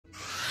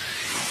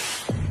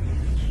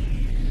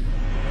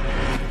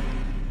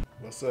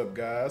What's up,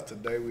 guys?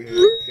 Today we have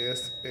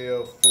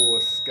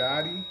SL4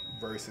 Scotty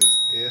versus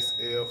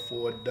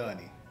SL4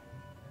 Donnie.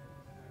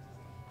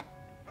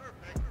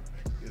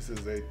 This is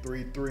a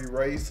 3-3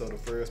 race, so the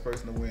first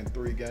person to win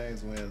 3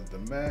 games wins the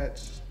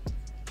match.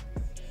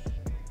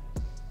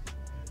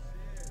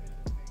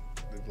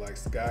 Looks like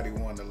Scotty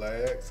won the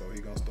lag, so he's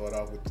gonna start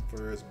off with the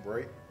first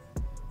break.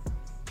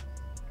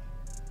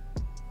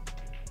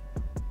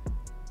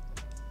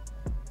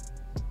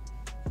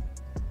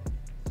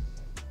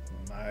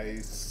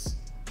 Nice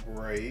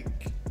break.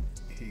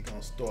 He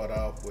gonna start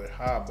off with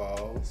high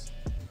balls.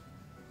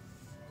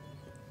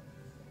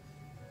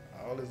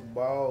 All his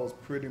balls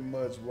pretty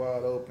much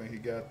wide open. He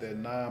got that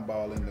 9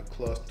 ball in the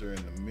cluster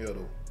in the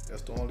middle.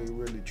 That's the only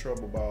really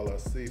trouble ball I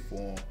see for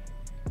him.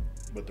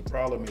 But the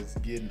problem is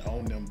getting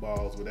on them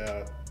balls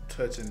without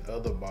touching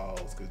other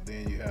balls, because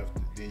then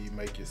you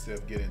make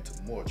yourself get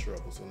into more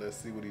trouble. So let's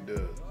see what he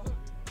does.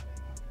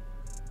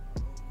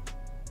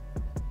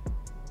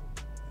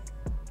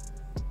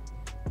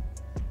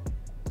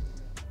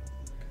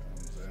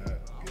 Comes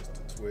out, gets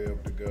to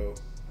 12 to go.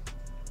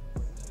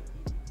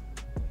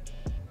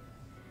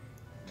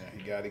 Now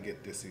he got to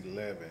get this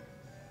 11.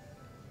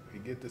 If he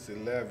get this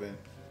 11,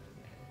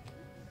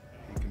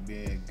 he can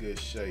be in good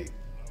shape.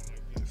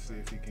 Let's see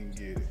if he can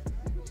get it.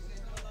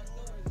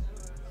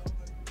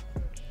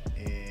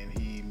 And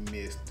he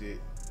missed it.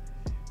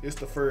 It's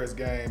the first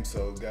game,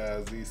 so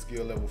guys, he's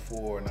skill level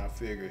 4, and I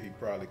figured he'd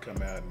probably come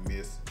out and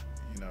miss.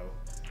 You know,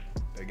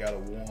 they gotta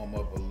warm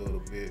up a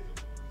little bit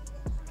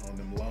on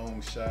them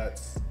long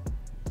shots.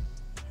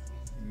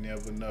 You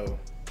never know.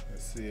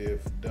 Let's see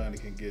if Donnie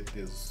can get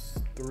this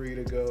 3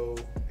 to go,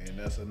 and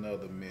that's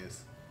another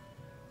miss.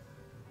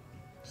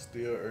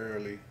 Still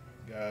early.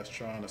 Guys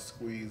trying to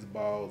squeeze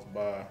balls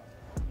by.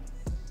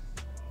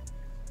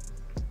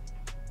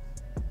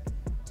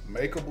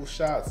 Makeable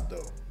shots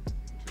though,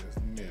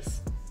 just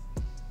miss.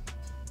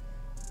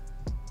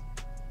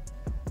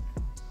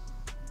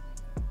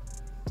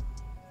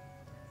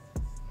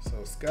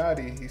 So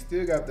Scotty, he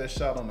still got that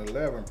shot on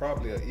 11,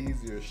 probably an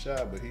easier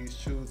shot, but he's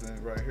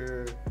choosing right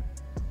here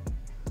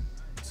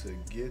to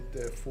get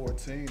that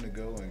 14 to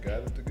go, and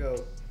got it to go.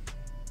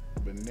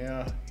 But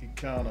now he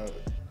kind of,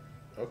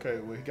 okay,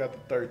 well he got the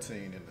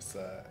 13 in the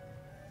side.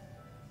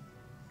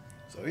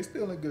 So he's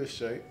still in good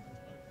shape.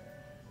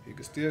 He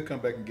could still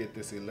come back and get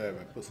this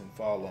 11, put some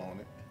fall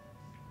on it.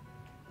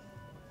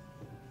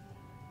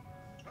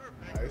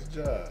 Nice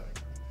job.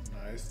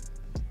 Nice.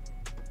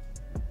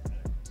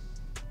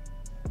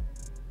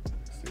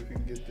 See if he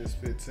can get this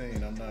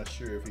 15. I'm not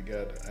sure if he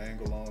got the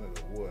angle on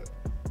it or what.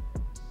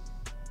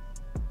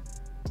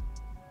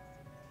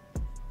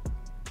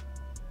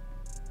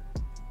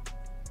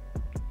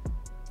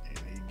 And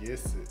he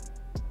gets it.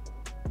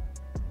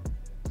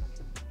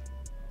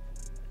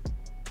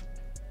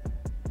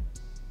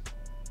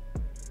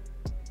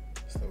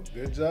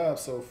 Good job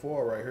so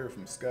far right here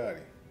from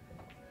Scotty,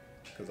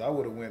 because I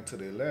would have went to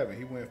the 11.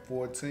 He went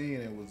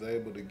 14 and was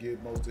able to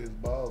get most of his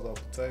balls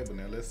off the table.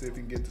 Now let's see if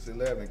he can get this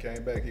 11.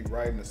 Came back, he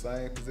right in the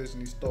same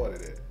position he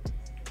started at,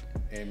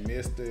 and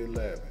missed the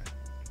 11.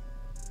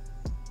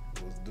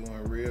 Was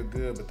doing real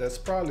good, but that's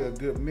probably a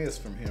good miss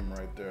from him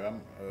right there.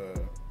 I'm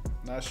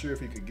not sure if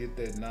he could get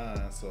that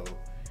 9, so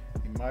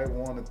he might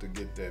wanted to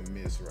get that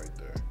miss right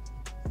there.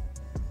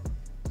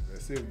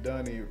 Let's see if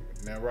Donnie,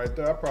 now right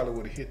there, I probably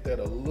would have hit that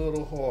a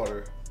little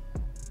harder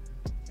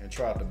and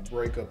tried to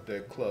break up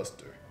that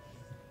cluster.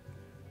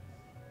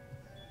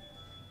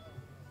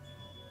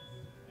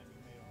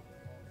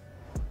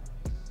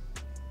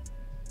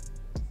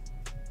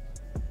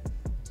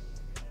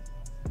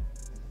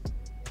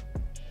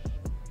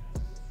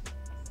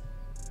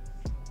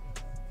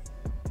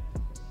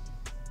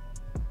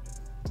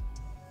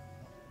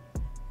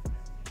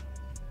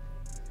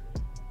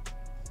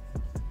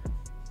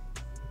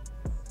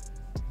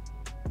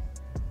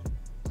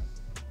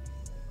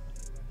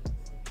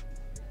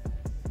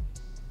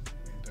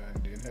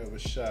 Have a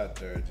shot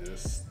there,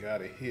 just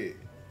got a hit.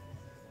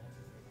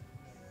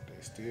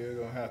 They still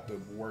gonna have to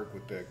work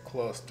with that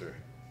cluster.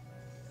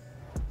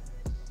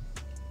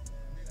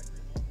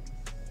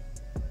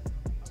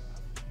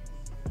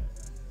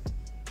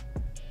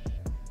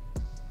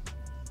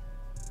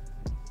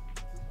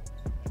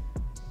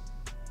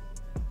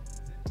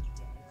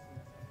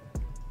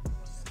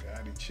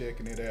 Scotty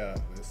checking it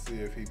out. Let's see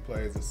if he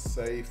plays a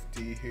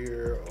safety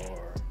here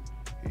or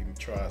he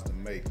tries to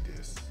make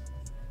this.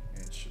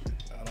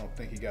 I don't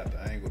think he got the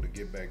angle to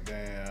get back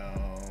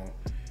down,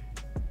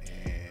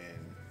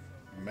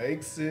 and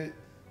makes it.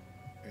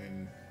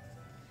 And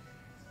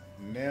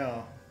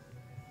now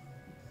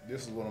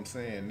this is what I'm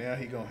saying. Now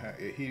he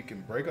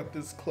can break up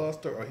this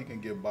cluster, or he can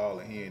get ball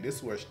in hand. This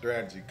is where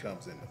strategy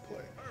comes into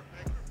play.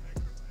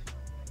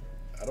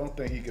 I don't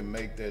think he can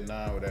make that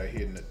 9 without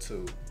hitting the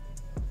 2.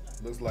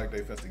 Looks like they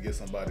supposed to get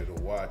somebody to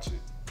watch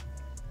it.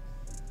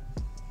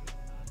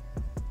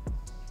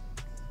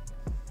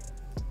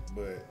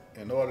 But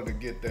in order to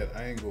get that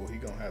angle, he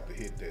gonna have to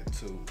hit that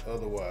 2.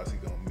 Otherwise, he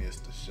gonna miss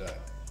the shot.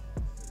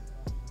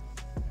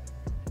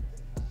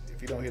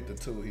 If he don't hit the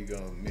 2, he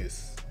gonna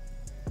miss.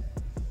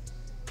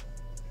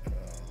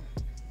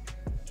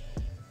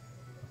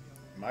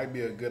 Might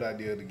be a good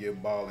idea to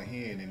get ball in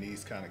hand in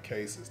these kind of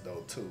cases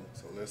though too.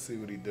 So let's see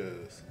what he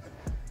does.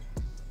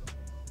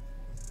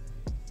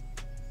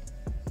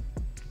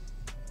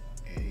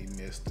 And he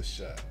missed the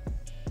shot.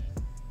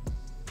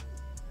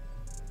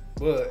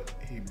 But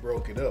he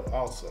broke it up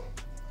also.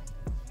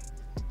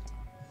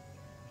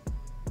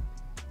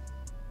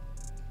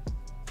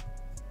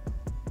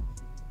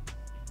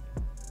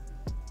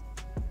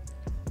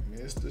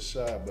 Missed the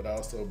shot, but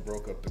also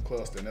broke up the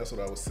cluster. And that's what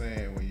I was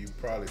saying, when you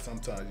probably,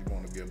 sometimes you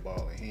want to get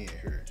ball in hand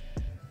here.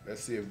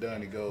 Let's see if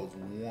Donnie goes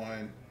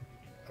one.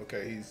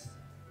 Okay, he's,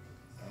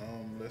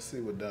 let's see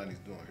what Donnie's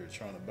doing here.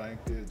 Trying to bank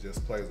this,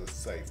 just plays a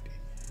safety.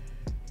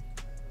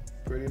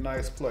 Pretty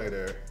nice play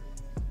there.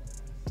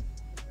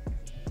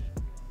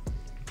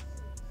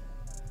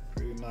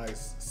 Pretty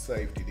nice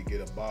safety to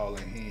get a ball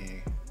in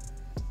hand,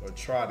 or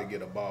try to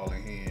get a ball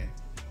in hand.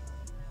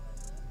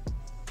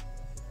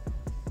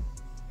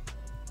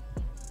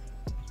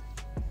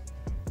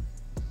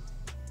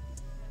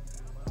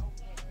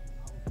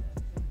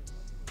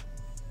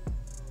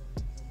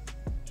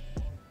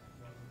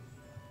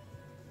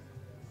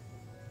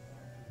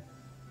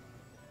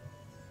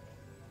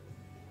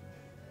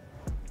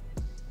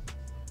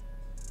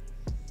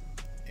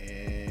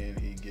 And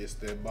he gets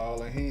that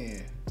ball in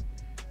hand.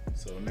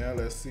 So now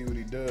let's see what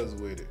he does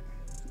with it.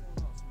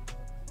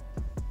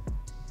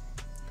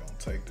 Gonna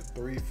take the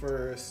 3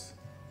 first.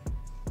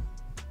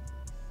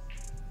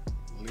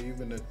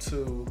 Leaving the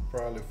 2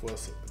 probably for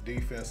some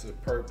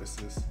defensive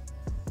purposes.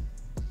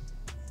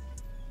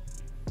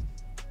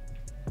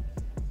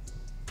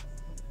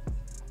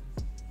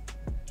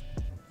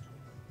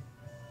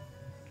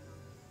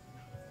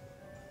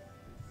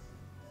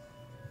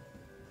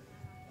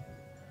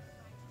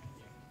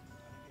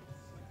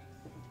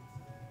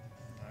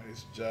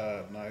 Nice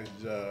job, nice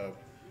job.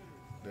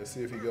 Let's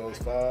see if he goes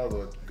 5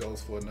 or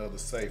goes for another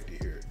safety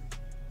here.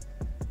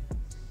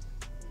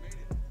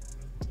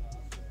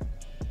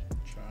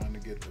 Trying to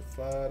get the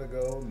 5 to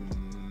go.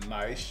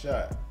 Nice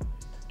shot.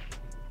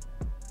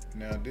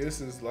 Now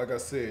this is, like I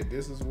said,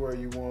 this is where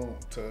you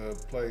want to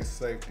play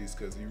safeties,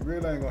 because you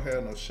really ain't gonna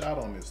have no shot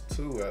on this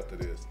 2 after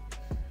this.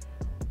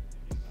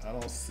 I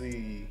don't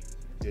see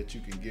that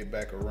you can get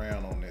back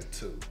around on that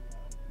 2.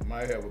 You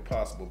might have a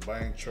possible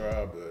bank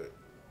try, but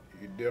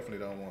you definitely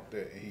don't want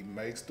that. And he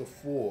makes the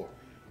 4.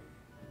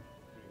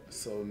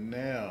 So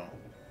now,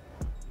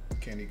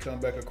 can he come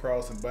back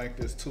across and bank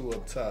this 2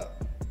 up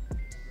top?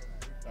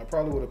 I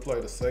probably would have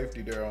played a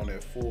safety there on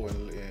that 4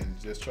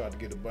 and just tried to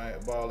get a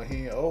ball in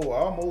hand. Oh, I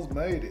almost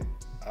made it.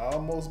 I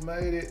almost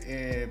made it,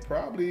 and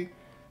probably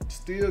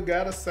still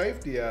got a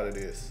safety out of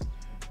this.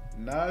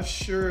 Not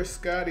sure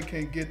Scotty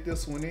can get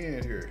this one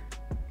in here.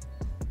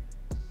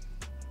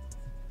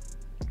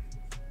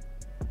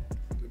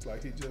 Looks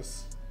like he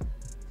just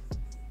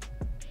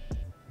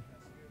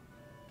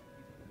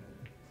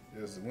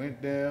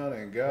went down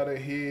and got a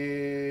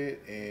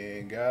hit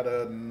and got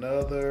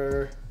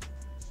another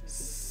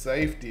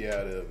safety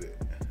out of it.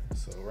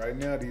 So right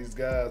now these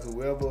guys,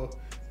 whoever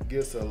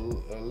gets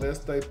unless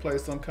they play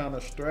some kind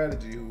of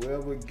strategy,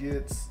 whoever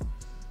gets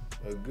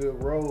a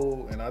good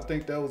roll, and I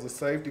think that was a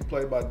safety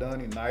play by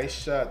Donnie. Nice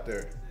shot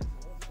there.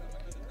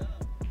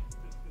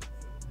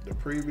 The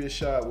previous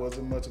shot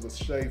wasn't much of a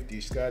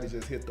safety. Scotty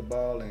just hit the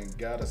ball and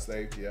got a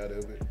safety out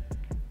of it.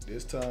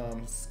 This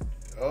time,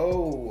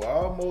 oh, I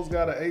almost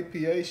got an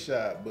APA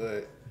shot,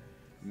 but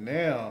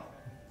now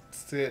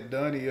set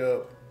Donnie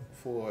up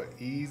for an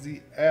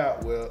easy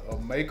out, well, a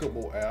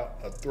makeable out,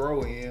 a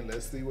throw in.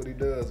 Let's see what he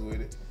does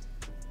with it.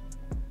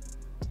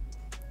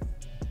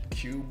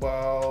 Cue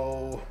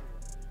ball.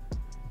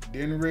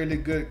 Didn't really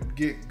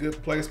get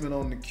good placement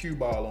on the cue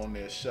ball on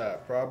that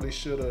shot. Probably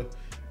should have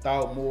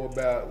thought more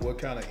about what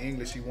kind of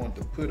English he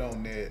wanted to put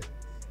on that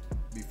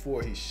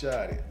before he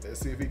shot it. Let's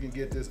see if he can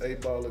get this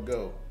 8 ball to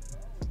go.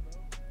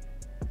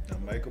 A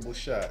makeable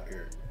shot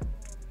here.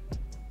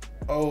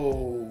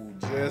 Oh,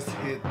 just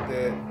hit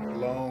that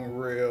long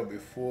rail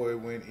before it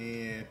went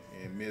in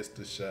and missed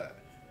the shot.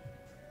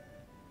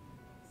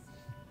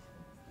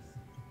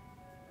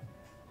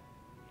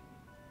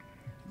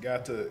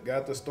 Got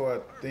to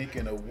start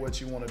thinking of what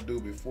you want to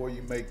do before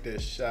you make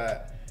that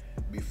shot,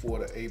 before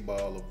the 8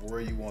 ball, of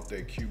where you want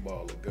that cue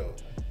ball to go.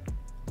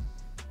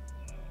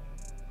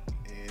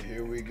 And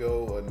here we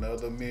go,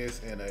 another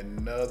miss and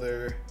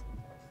another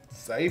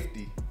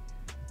safety.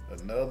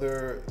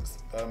 Another,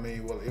 I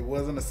mean, well, it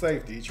wasn't a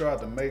safety. He tried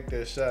to make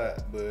that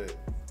shot, but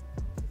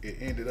it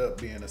ended up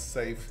being a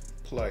safe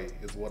play,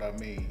 is what I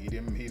mean. He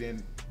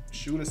didn't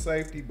shoot a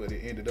safety, but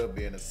it ended up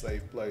being a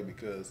safe play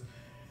because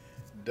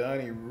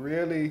Donnie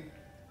really,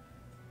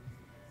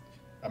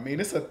 I mean,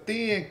 it's a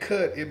thin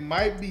cut. It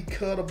might be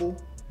cuttable,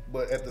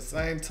 but at the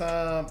same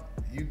time,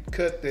 you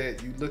cut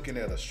that, you looking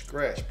at a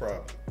scratch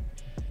probably.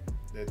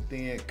 That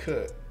thin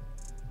cut.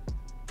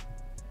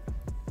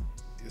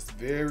 It's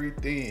very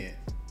thin.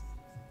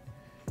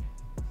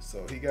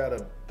 So he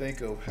gotta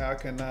think of, how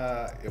can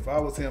I, if I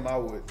was him, I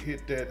would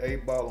hit that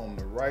 8 ball on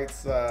the right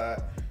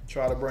side,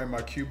 try to bring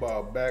my cue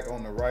ball back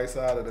on the right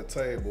side of the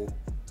table,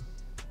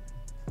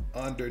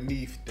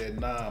 underneath that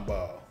 9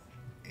 ball.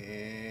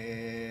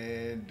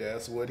 And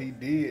that's what he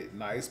did.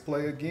 Nice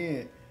play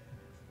again.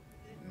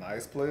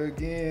 Nice play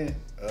again.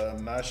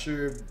 I'm not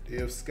sure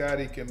if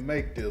Scotty can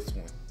make this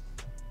one.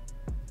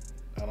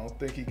 I don't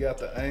think he got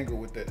the angle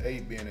with that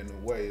 8 being in the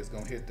way. It's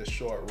gonna hit the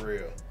short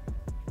rail.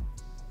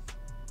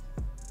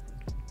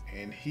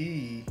 And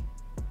he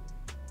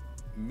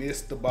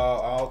missed the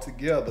ball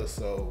altogether.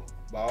 So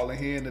ball in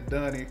hand to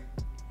Donnie.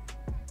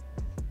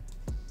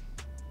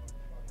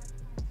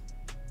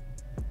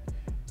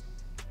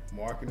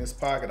 Marking his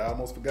pocket. I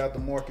almost forgot to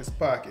mark his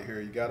pocket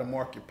here. You gotta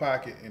mark your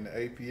pocket in the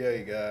APA,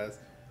 guys.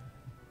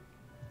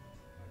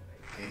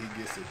 And he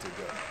gets it to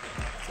go.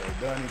 So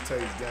Donnie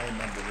takes game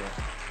number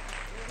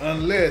 1.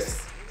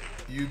 Unless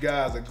you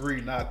guys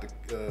agree not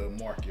to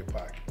mark your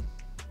pocket.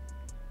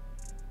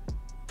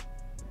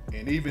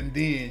 And even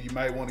then, you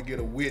might want to get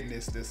a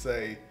witness to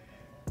say,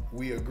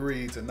 we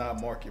agreed to not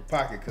mark your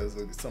pocket, because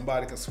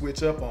somebody can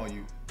switch up on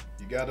you.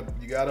 You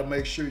gotta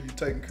make sure you're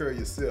taking care of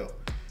yourself.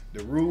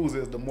 The rules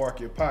is to mark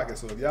your pocket.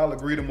 So if y'all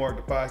agree to mark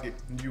the pocket,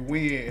 you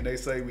win, and they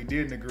say we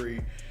didn't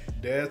agree,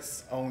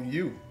 that's on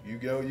you. You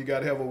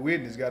gotta have a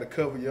witness, you gotta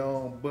cover your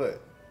own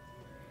butt.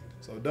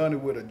 So Donnie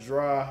with a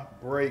dry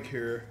break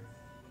here.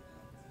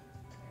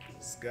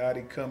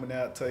 Scotty coming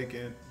out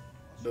taking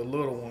the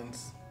little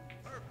ones.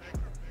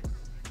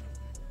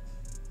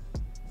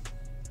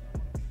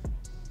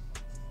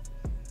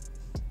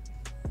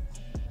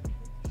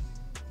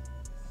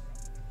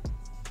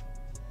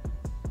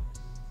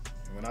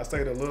 And when I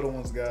say the little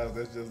ones, guys,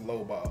 that's just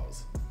low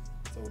balls.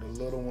 So the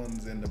little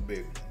ones and the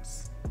big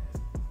ones.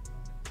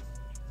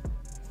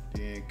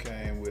 Then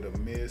came with a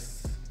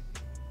miss.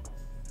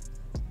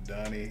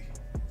 Donnie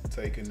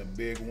taking the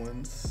big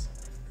ones.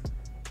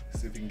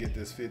 See if he can get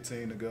this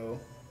 15 to go.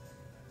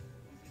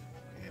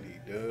 And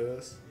he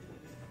does.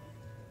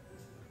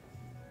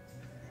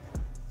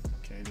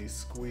 Can he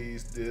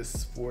squeeze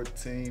this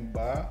 14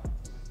 by?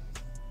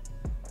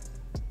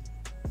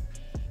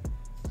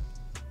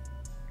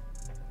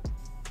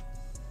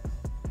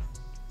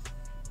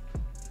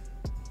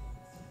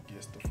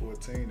 Gets the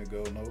 14 to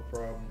go, no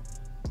problem.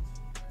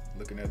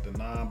 Looking at the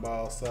 9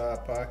 ball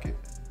side pocket.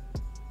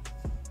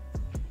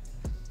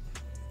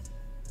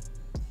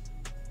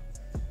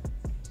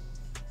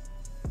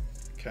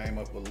 Came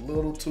up a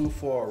little too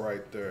far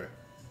right there.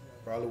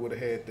 Probably would have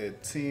had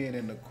that 10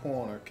 in the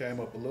corner. Came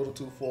up a little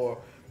too far.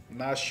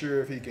 Not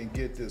sure if he can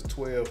get this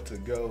 12 to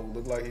go.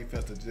 Look like he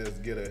wants to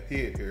just get a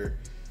hit here.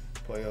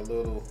 Play a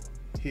little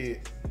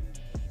hit.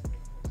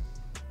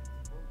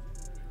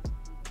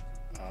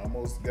 I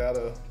almost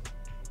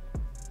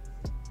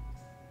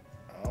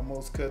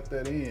cut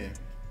that in.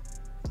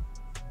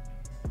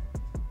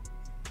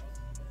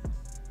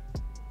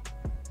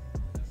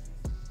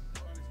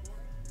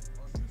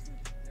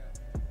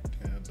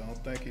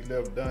 I think he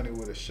left Donnie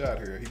with a shot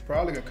here. He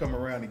probably gonna come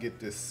around and get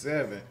this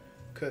 7,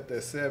 cut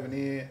that 7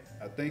 in.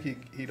 I think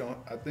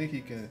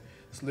he can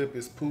slip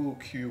his pool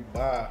cue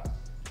by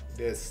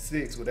that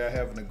 6 without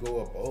having to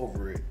go up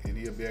over it, and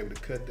he'll be able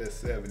to cut that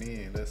 7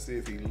 in. Let's see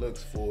if he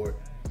looks for it.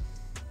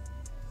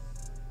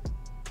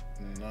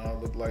 No,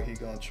 look like he's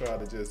gonna try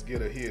to just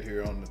get a hit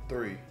here on the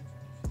 3.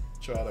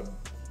 Try to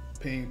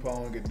ping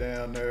pong it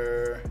down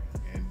there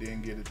and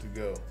then get it to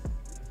go.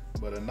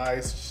 But a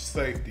nice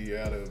safety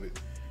out of it.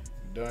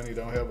 Donnie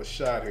don't have a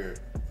shot here.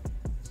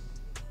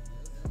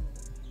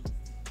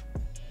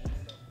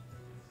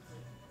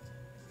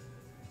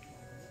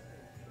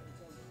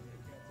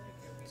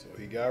 So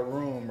he got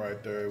room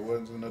right there. It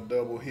wasn't a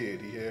double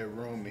hit. He had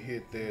room to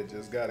hit there.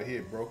 Just got a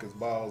hit. Broke his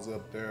balls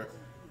up there.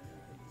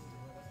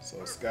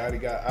 So Scotty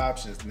got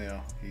options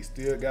now. He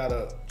still got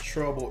a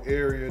trouble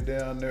area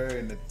down there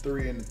in the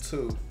 3 and the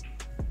 2.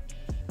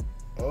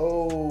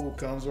 Oh,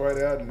 comes right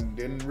out and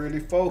didn't really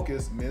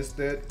focus. Missed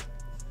that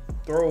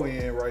throw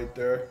in right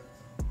there.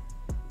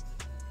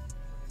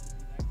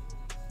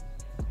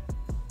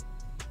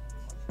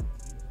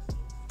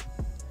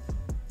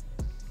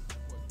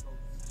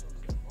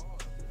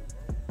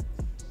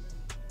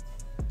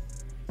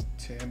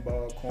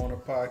 Ball corner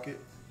pocket.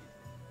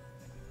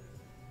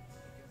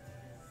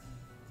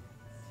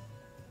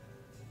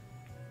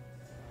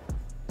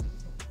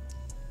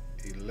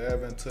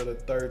 $11 to the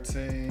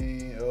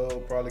 13. Oh,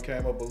 probably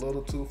came up a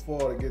little too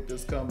far to get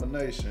this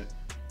combination.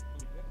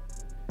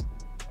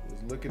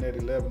 Was looking at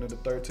 11 to the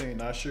 13.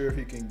 Not sure if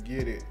he can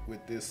get it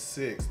with this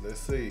 6. Let's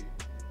see.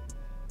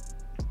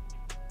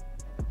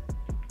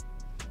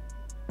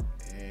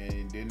 And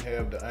he didn't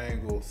have the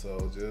angle,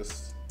 so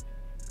just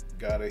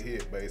got a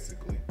hit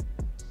basically.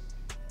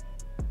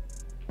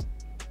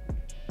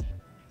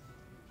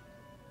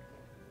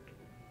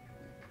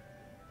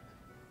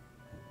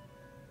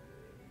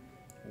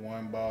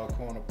 One ball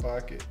corner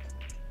pocket.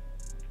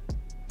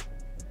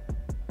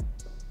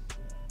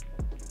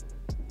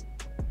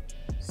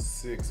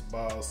 Six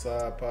ball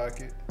side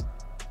pocket.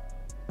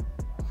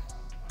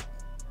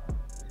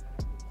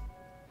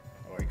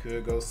 Or he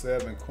could go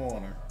 7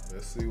 corner.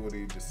 Let's see what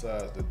he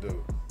decides to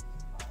do.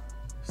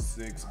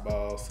 6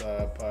 ball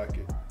side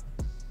pocket.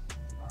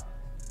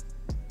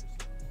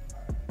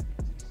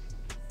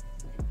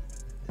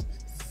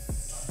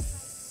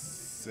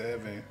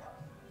 7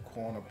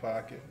 corner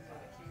pocket.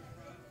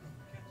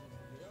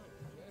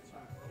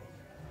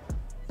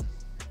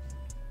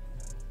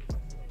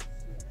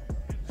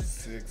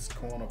 6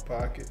 corner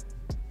pocket.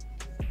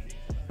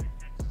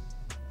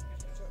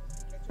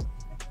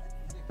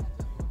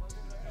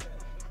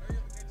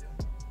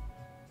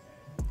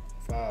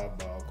 5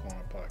 ball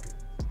corner pocket.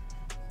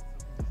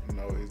 You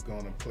know he's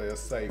gonna play a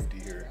safety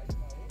here.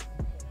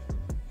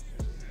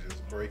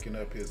 Just breaking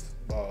up his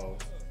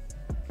balls.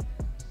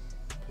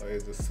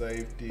 Plays the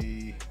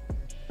safety.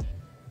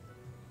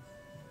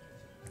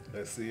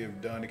 Let's see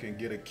if Donnie can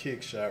get a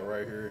kick shot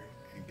right here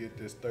and get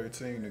this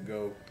 13 to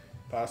go.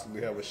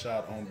 Possibly have a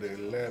shot on the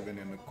 11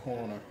 in the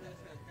corner.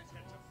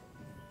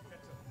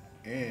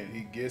 And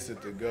he gets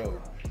it to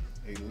go.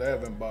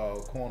 11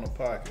 ball corner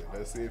pocket.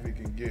 Let's see if he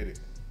can get it.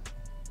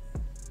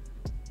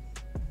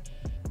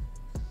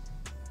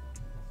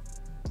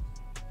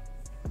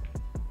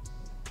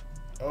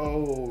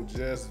 Oh,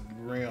 just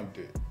rimmed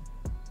it.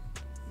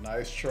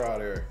 Nice try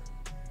there.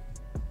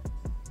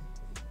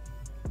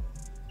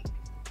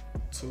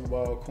 2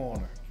 ball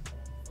corner.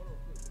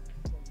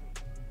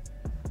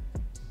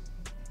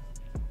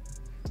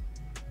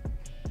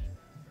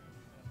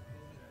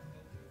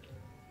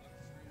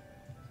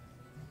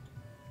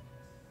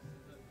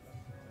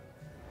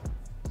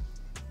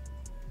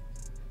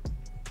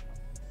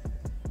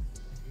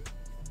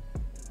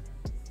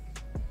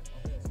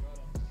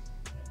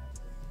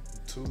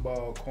 Two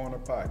ball corner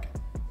pocket.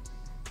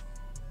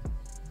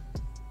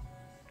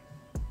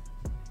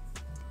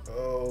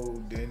 Oh,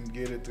 didn't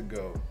get it to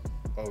go.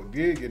 Oh,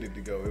 did get it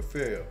to go. It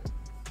fell.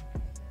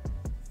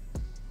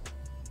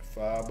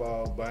 5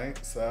 ball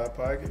bank, side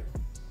pocket.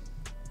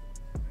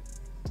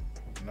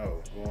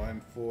 No,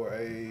 going for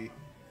a.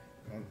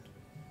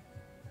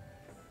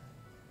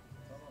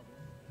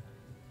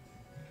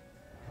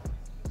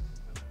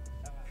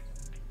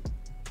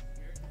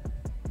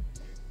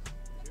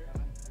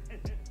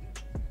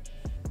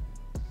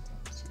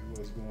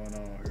 What's going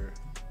on here?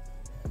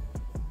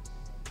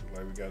 Looks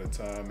like we got a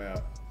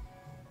timeout.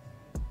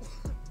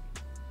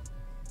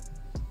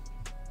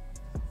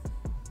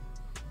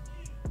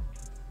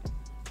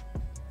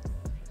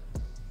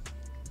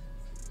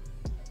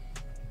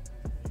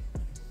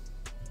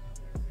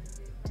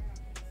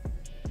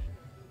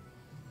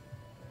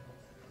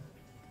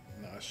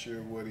 Not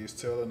sure what he's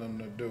telling them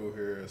to do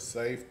here.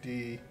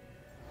 Safety.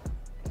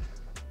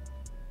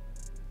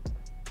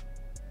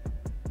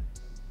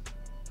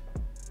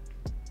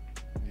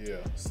 Yeah,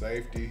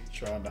 safety,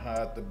 trying to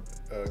hide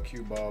the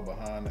cue ball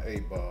behind the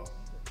 8 ball.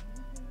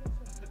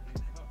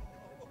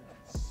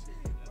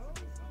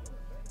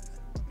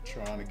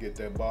 Trying to get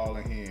that ball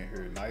in hand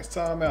here. Nice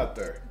time out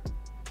there.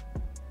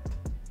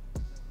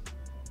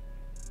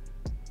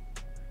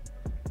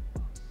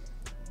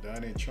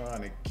 Donnie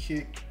trying to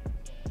kick,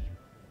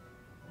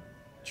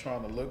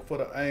 trying to look for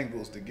the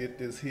angles to get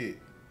this hit.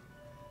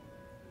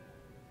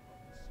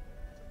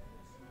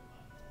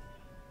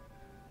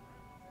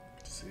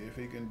 See if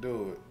he can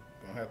do it.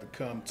 Gonna have to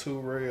come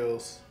 2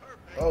 rails.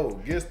 Oh,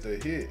 gets the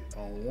hit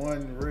on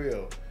 1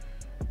 rail.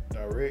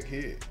 Direct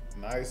hit.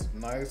 Nice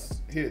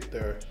hit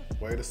there.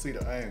 Way to see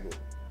the angle.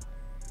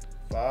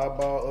 5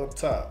 ball up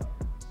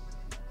top.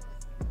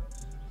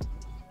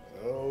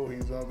 Oh,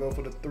 he's gonna go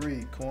for the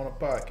 3 corner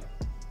pocket.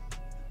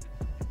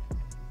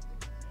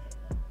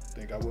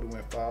 Think I would have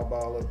went 5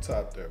 ball up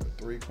top there, but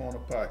 3 corner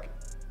pocket.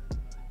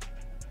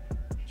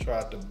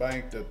 Tried to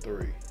bank the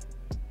 3.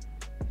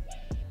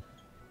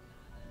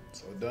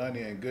 So Donnie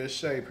in good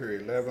shape here,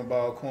 11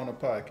 ball corner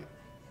pocket.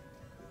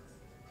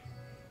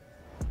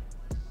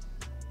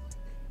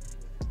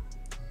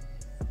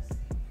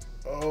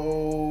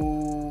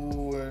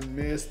 Oh, and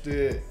missed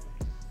it.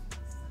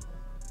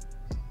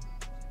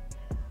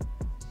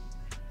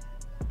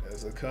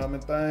 That's a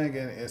common thing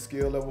in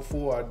skill level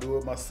 4. I do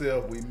it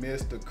myself. We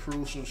miss the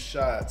crucial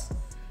shots,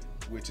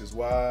 which is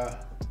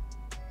why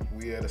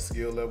we at a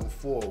skill level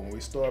 4. When we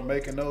start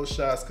making those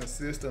shots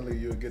consistently,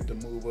 you'll get to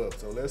move up.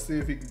 So let's see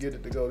if he can get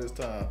it to go this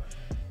time.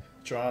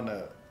 Trying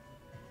to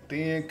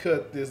thin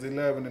cut this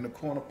 11 in the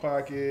corner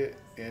pocket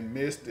and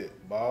missed it.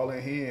 Ball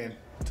in hand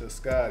to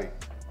Scotty.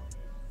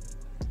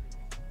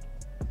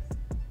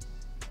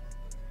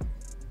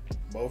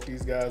 Both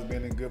these guys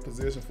been in good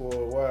position for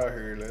a while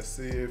here. Let's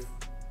see if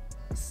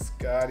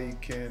Scotty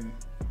can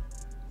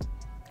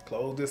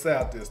close this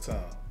out this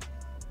time.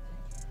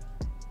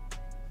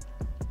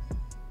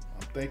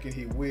 Thinking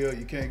he will.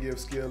 You can't give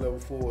skill level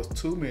 4s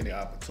too many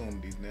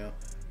opportunities now,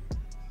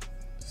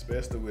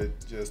 especially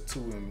with just 2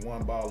 and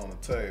 1 ball on the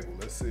table.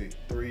 Let's see,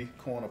 3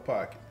 corner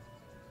pocket.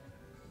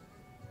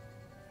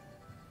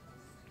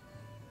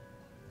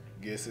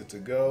 Gets it to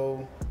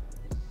go.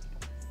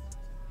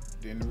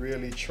 Didn't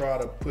really try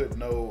to put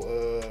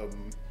no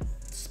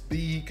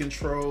speed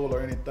control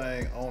or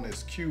anything on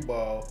his cue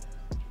ball.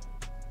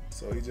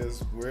 So he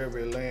just, wherever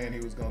it landed,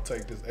 he was gonna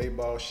take this 8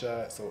 ball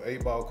shot. So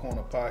 8 ball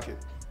corner pocket.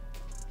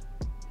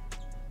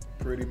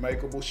 Pretty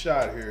makeable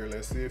shot here.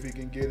 Let's see if he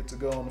can get it to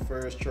go on the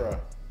first try.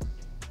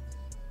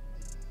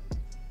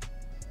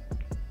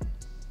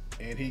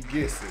 And he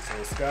gets it.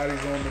 So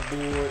Scotty's on the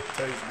board,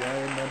 takes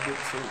game number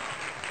 2.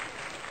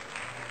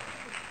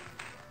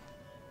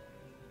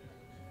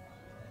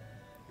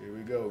 Here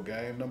we go,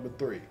 game number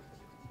 3.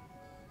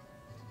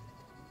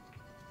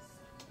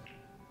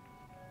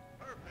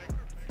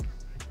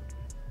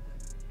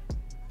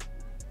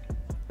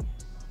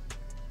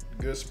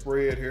 Good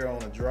spread here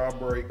on a draw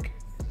break.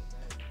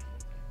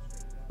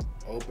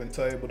 Open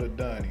table to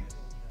Donnie.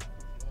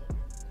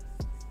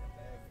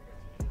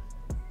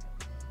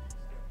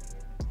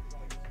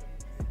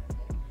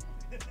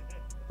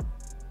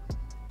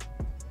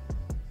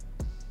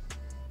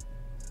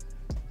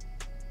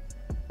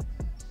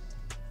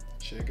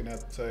 Checking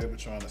at the table,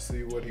 trying to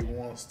see what he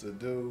wants to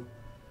do.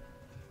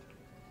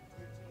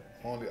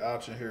 Only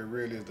option here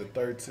really is the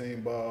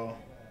 13 ball,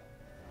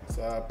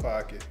 side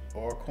pocket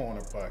or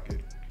corner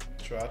pocket.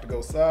 Tried to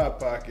go side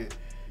pocket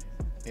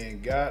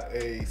and got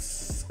a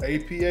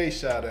APA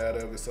shot out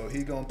of it, so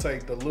he gonna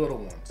take the little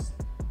ones.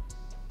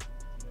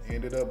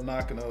 Ended up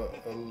knocking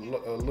a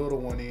little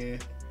one in.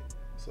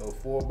 So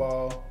 4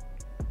 ball,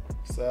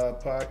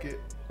 side pocket,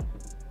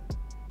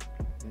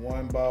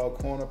 1 ball,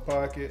 corner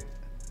pocket.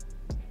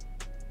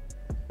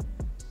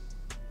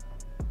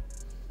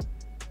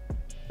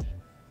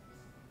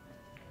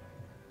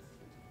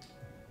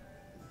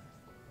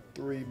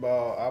 3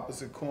 ball,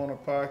 opposite corner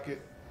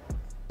pocket.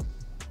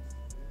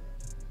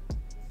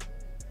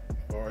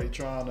 Or he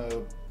trying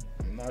to,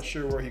 I'm not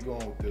sure where he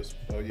going with this.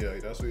 Oh yeah,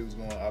 that's where he was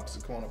going,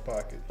 opposite corner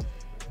pocket.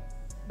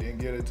 Didn't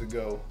get it to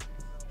go.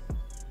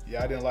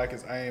 Yeah, I didn't like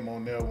his aim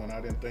on that one.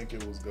 I didn't think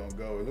it was gonna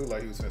go. It looked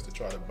like he was supposed to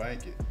try to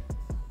bank it.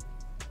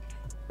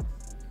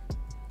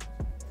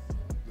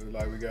 Looked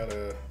like we got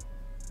a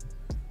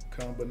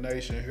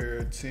combination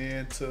here,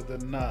 10 to the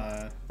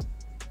 9.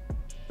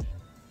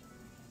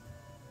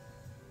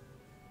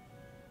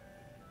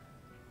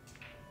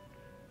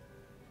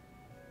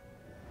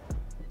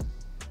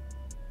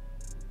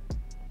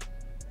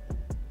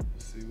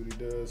 See what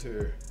he does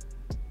here.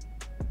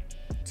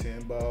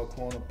 10 ball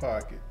corner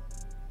pocket.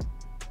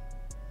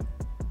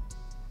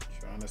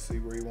 Trying to see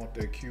where he want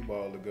that cue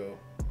ball to go.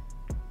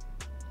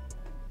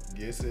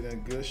 Gets it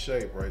in good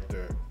shape right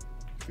there.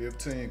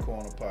 15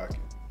 corner pocket.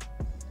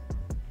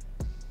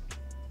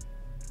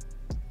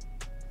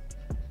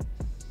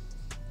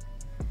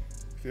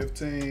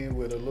 15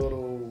 with a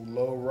little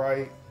low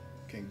right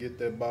can get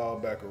that ball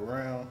back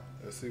around.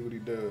 Let's see what he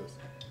does.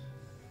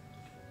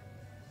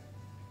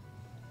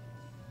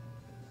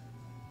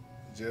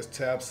 Just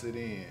taps it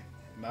in.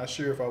 Not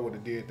sure if I would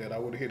have did that. I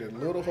would have hit it a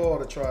little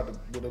harder, tried to,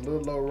 with a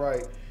little low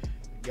right,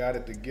 got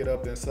it to get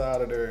up inside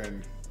of there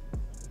and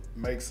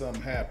make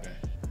something happen.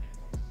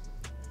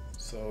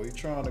 So he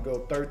trying to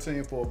go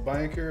 13 for a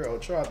banker, or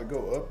tried to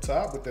go up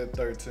top with that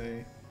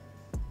 13.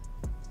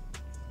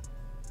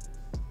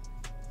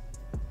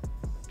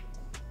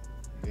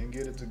 Didn't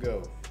get it to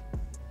go.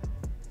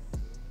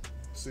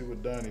 See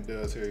what Donnie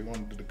does here. He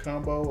want to do the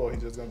combo, or he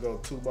just gonna go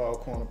 2 ball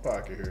corner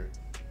pocket here.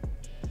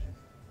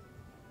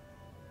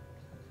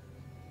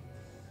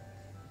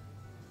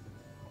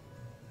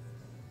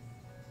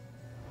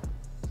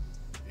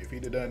 If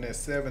he'd have done that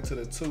 7 to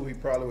the 2, he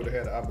probably would have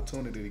had the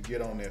opportunity to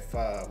get on that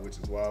 5, which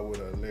is why I would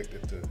have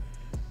elected to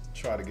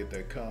try to get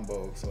that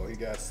combo. So he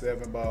got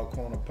 7 ball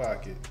corner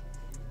pocket.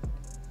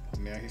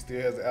 Now he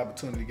still has the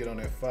opportunity to get on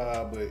that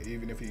 5, but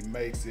even if he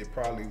makes it,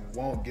 probably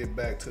won't get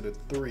back to the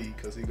 3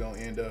 because he's gonna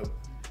end up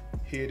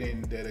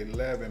hitting that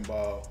 11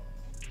 ball.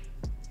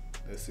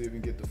 Let's see if we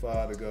can get the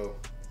 5 to go.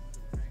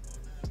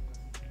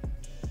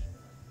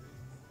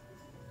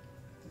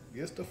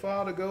 Gets the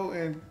 5 to go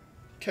and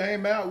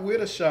came out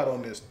with a shot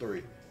on this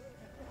 3.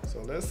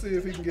 So let's see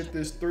if he can get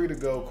this 3 to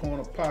go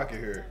corner pocket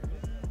here.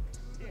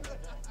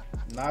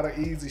 Not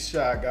an easy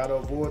shot. Got to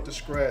avoid the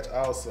scratch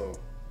also.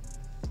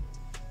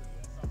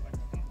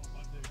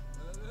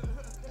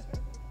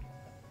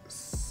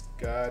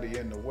 Scotty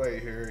in the way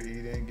here.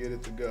 He didn't get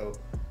it to go.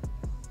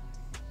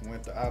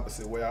 Went the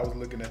opposite way. I was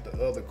looking at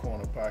the other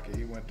corner pocket.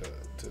 He went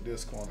to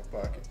this corner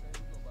pocket.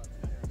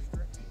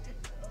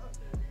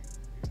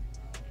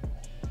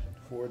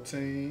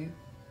 14.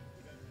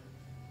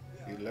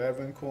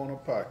 11 corner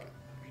pocket.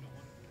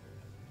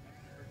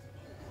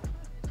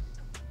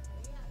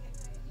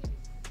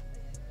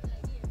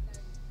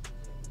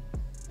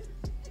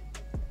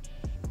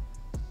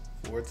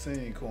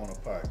 $14 corner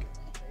pocket.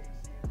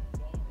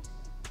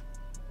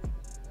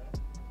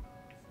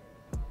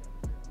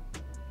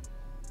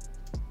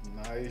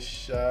 Nice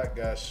shot.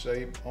 Got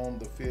shape on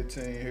the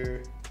 15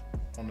 here.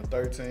 On the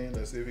 13.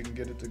 Let's see if we can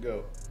get it to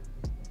go.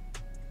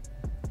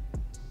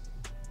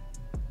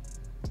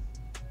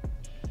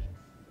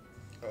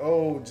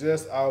 Oh,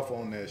 just off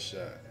on that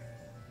shot.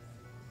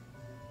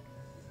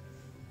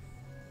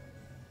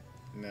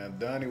 Now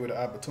Donnie with the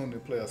opportunity to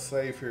play a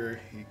safe here.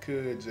 He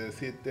could just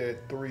hit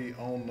that 3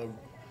 on the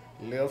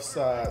left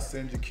side,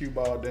 send your cue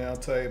ball down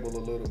table a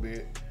little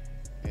bit,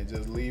 and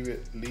just leave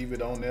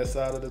it on that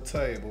side of the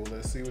table.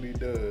 Let's see what he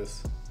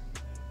does.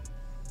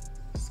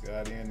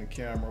 Scotty in the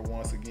camera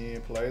once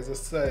again, plays a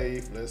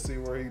safe. Let's see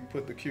where he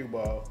put the cue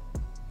ball.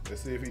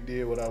 Let's see if he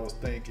did what I was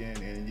thinking,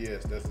 and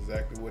yes, that's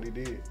exactly what he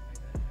did.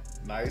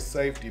 Nice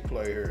safety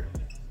play here.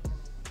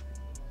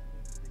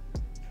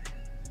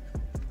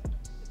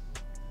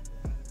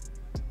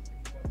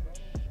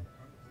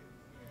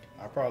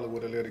 I probably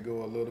would have let it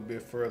go a little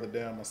bit further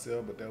down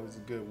myself, but that was a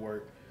good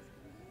work.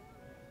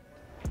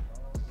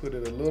 Put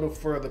it a little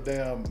further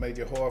down, make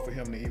it hard for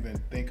him to even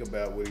think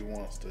about what he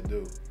wants to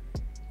do.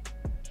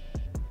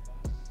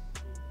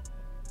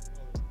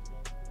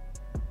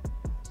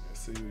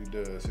 Let's see what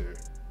he does here.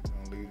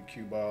 Gonna leave the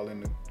cue ball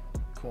in the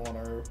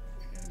corner,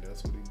 and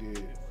that's what he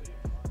did.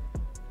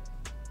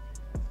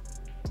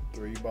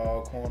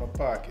 3-ball corner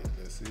pocket.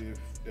 Let's see if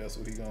that's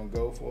what he's gonna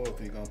go for, if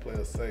he's gonna play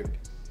a safety.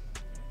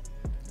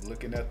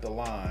 Looking at the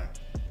line.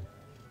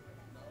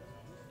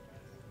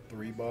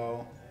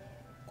 3-ball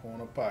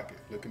corner pocket.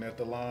 Looking at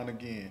the line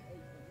again.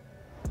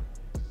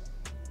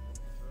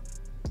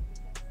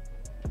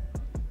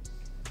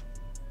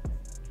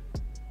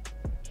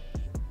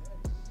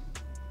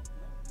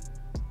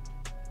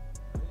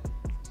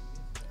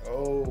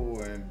 Oh,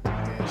 and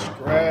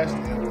scratched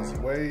and was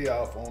way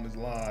off on his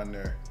line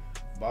there.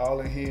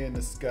 Ball in hand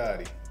to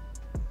Scotty.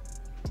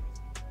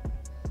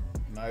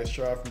 Nice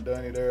try from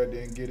Donnie there,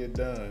 didn't get it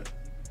done.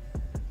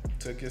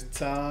 Took his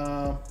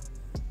time.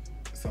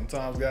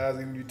 Sometimes, guys,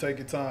 even you take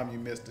your time, you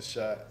miss the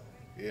shot.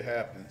 It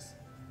happens.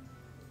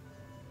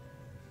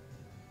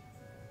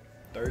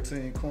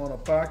 13 corner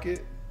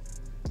pocket.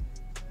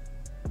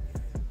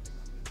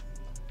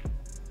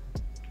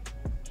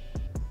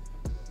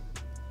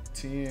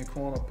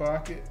 Corner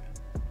pocket.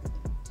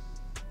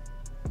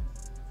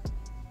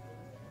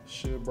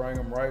 Should bring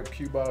him right.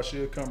 Cue ball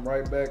should come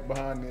right back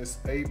behind this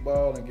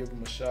 8-ball and give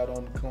him a shot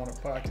on the corner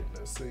pocket.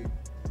 Let's see.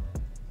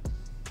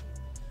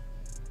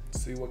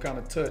 See what kind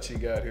of touch he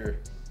got here.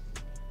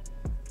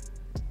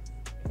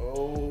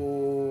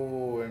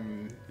 Oh,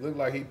 and looked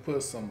like he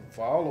put some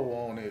follow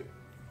on it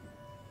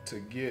to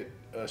get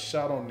a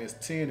shot on this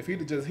 10. If he'd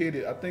have just hit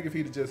it, I think if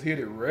he'd have just hit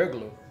it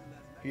regular,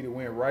 he'd have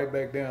went right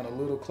back down a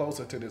little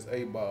closer to this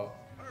 8-ball.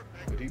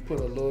 But he put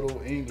a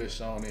little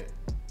English on it.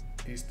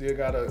 He still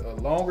got a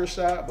longer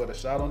shot, but a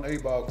shot on the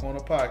 8-ball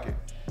corner pocket.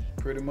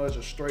 Pretty much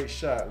a straight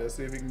shot. Let's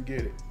see if he can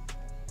get it.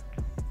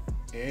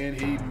 And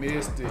he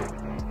missed it.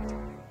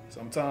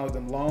 Sometimes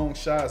them long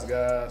shots,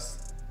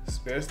 guys,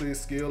 especially at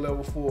skill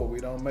level 4, we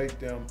don't make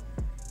them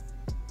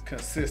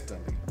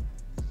consistently.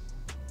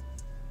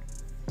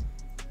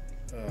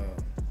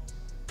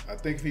 I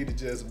think if he'd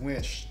just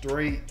went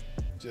straight,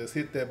 just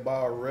hit that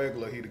ball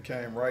regular, he'd have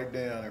came right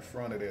down in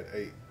front of that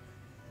 8.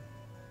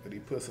 But he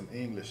put some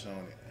English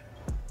on it.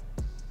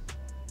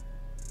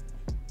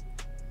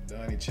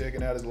 Donnie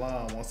checking out his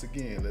line once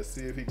again. Let's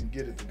see if he can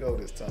get it to go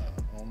this time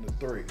on the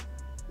 3.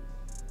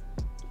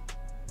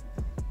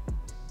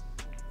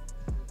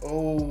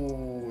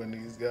 Oh, and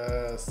these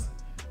guys,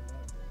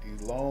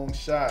 these long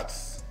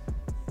shots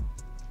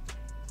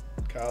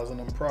causing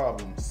them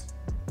problems.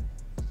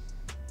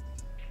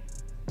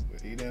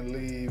 But he didn't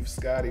leave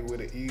Scotty with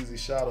an easy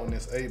shot on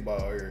this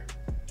 8-ball here.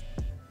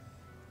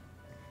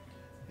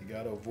 You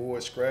gotta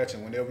avoid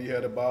scratching. Whenever you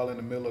have the ball in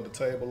the middle of the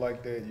table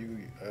like that,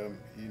 you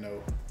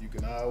know, you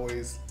can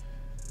always,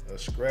 a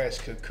scratch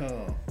could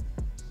come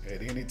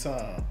at any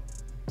time.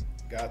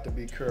 Got to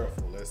be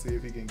careful. Let's see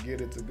if he can get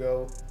it to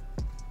go.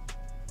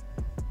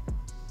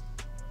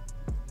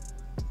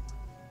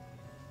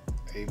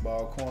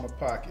 8-ball corner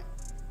pocket.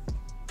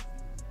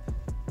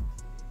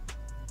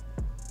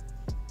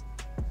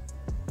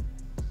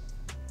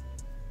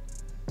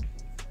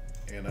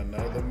 And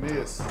another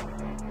miss.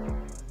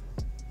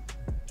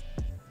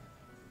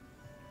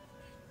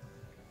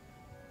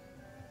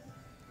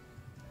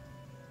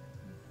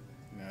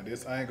 Now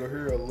this angle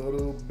here a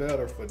little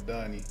better for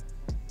Donnie,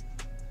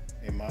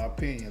 in my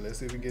opinion. Let's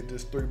see if we can get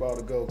this 3-ball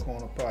to go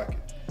corner pocket.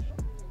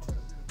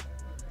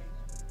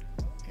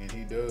 And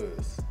he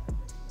does.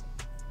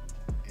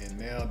 And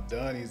now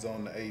Donnie's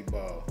on the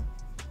 8-ball.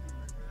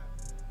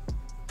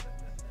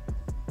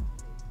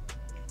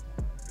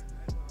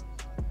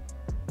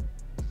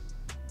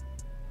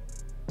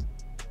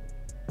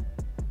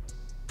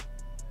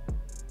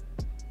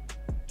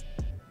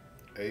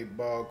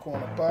 Eight-ball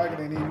corner pocket,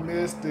 and he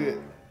missed it.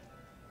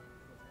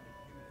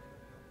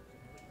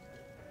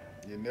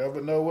 You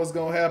never know what's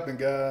gonna happen,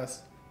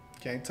 guys.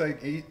 Can't take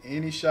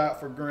any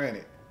shot for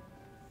granted.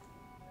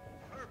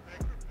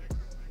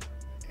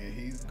 And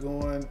he's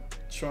going,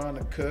 trying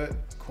to cut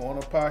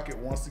corner pocket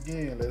once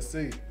again. Let's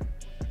see.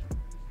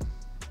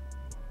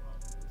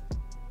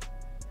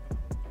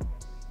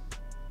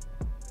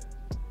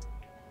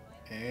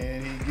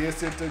 And he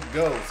gets it to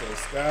go. So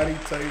Scotty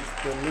takes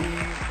the lead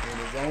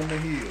and is on the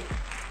heel.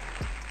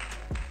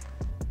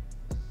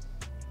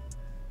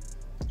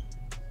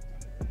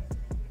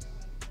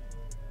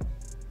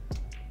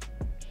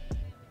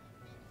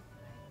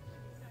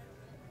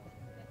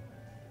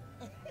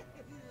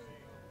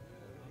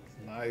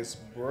 Nice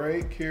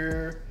break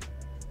here.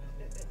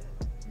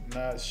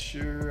 Not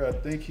sure. I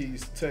think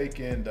he's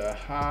taking the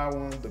high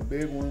ones, the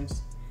big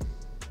ones.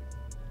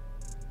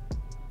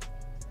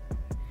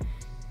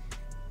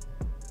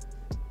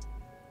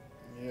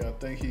 Yeah, I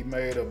think he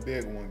made a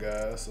big one,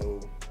 guys.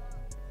 So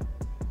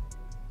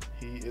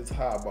he is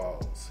high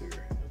balls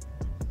here.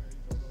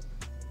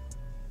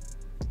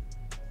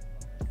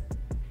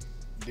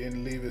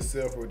 Didn't leave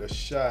himself with a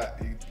shot.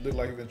 He looked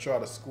like he was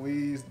trying to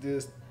squeeze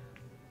this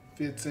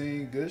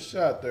 15. Good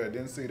shot there.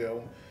 Didn't see that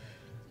one.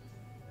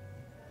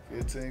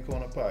 15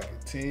 corner pocket.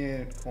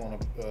 10 corner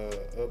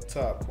up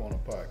top corner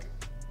pocket.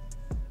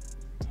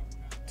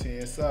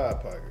 10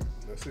 side pocket.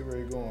 Let's see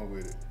where he's going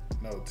with it.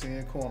 No,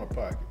 10 corner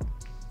pocket.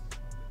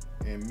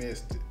 And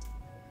missed it.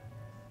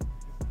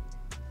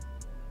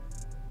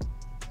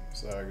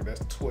 Sorry,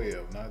 that's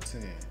 12, not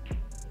 10.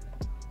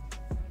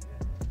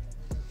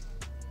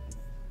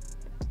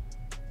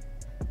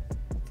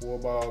 Four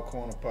ball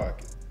corner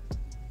pocket.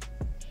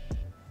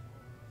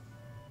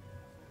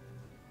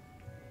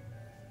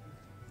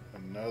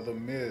 Another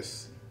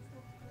miss.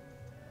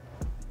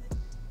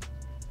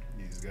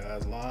 These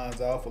guys lines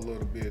off a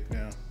little bit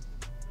now.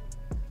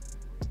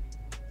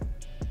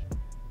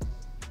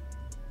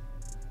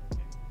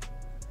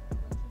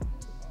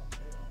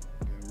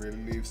 Didn't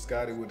really leave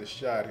Scotty with a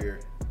shot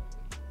here.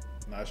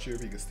 Not sure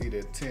if he can see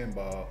that 10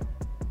 ball.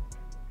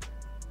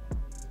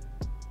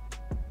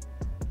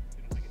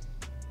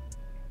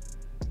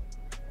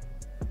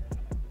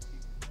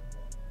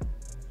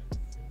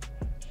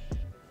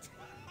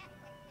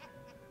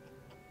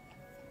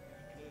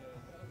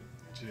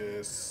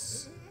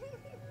 Just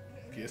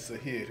gets a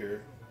hit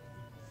here.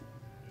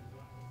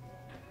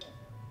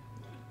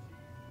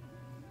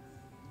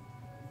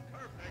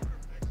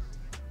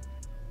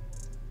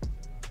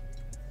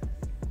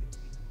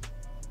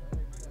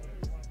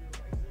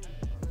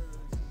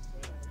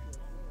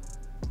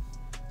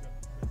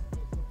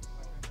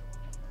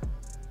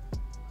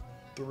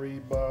 Three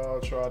ball,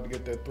 tried to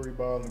get that three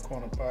ball in the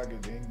corner pocket,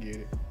 didn't get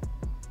it.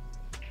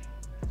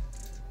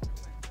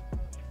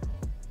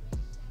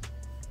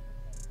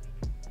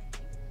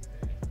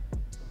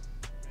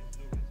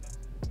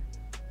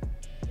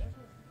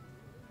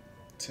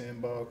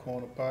 Ball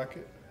corner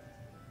pocket.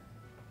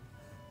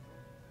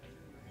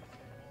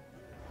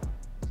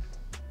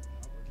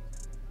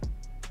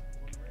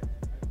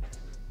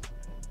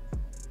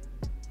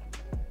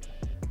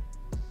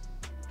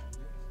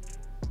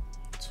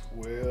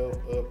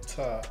 Up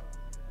top.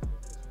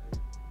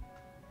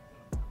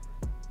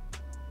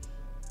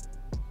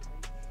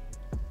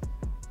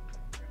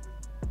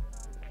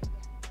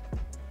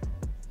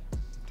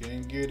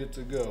 Didn't get it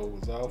to go.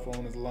 Was off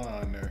on his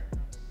line there.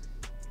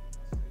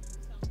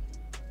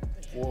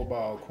 Four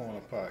ball corner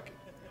pocket.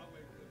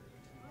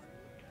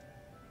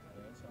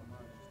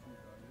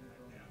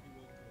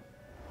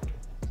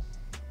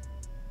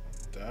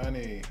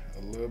 Donnie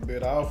a little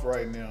bit off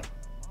right now.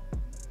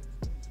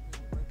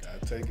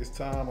 Gotta take his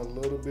time a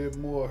little bit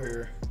more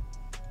here.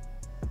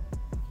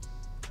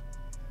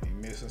 He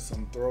missing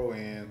some throw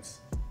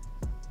ins.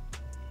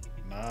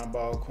 9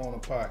 ball corner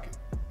pocket.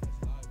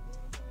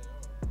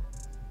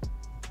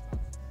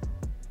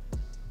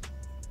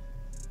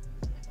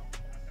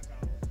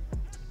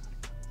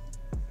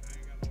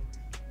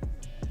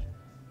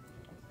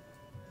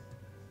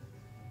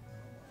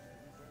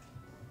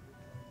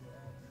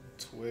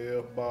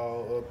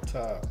 Ball up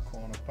top,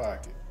 corner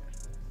pocket.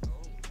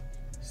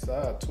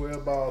 Side,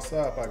 12 ball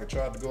side pocket.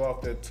 Tried to go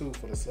off that 2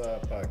 for the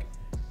side pocket.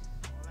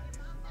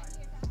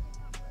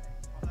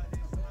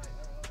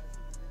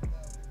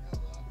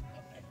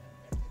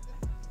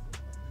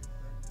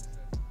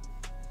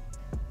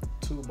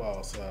 Two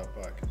ball side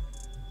pocket.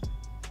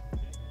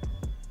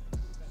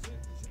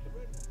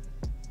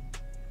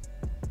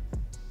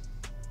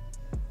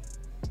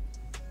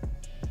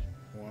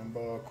 One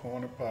ball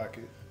corner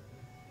pocket.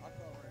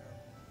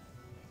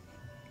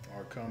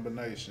 Or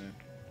combination.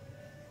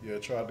 Yeah,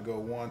 tried to go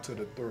 1 to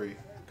the 3.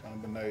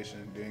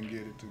 Combination, didn't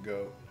get it to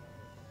go.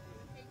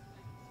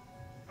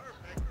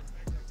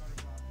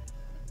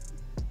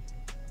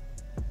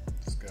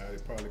 Scotty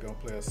probably gonna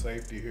play a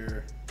safety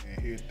here and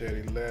hit that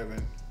 11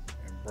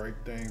 and break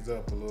things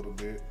up a little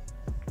bit.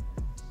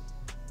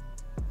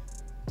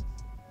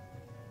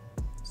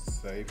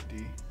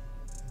 Safety.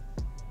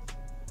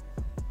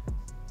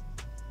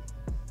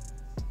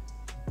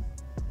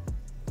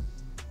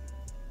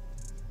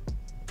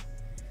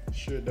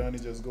 Sure, Donnie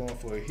just going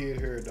for a hit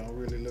here. Don't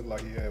really look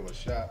like he have a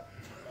shot.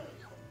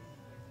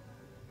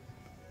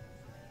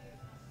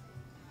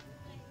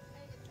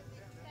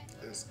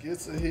 This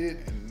gets a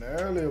hit and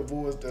narrowly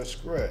avoids that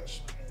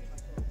scratch.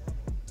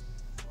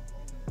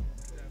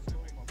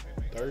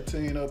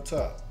 13 up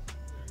top.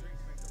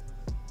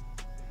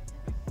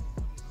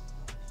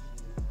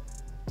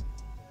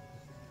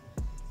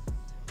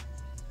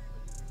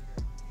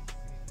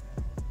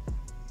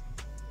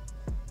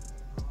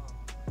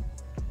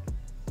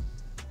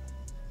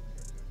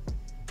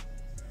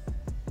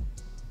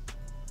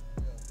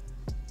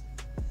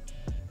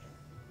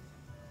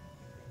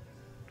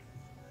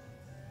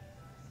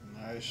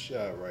 Nice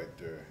shot right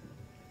there.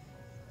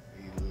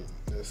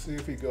 Let's see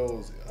if he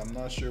goes. I'm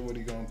not sure what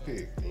he's gonna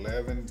pick.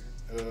 11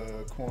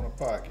 corner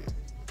pocket.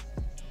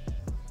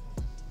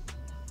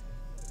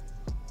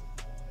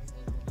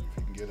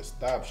 If he can get a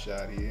stop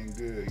shot. He ain't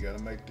good. He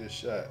gotta make this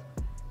shot.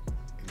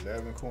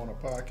 11 corner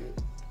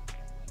pocket.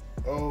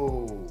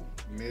 Oh,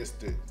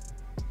 missed it.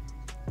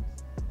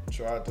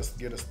 Tried to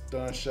get a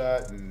stun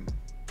shot and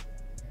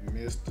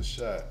missed the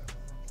shot.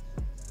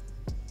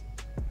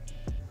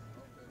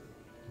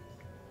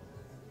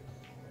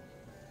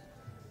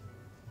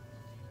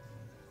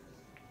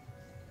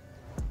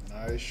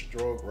 Nice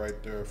stroke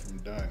right there from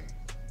Donnie.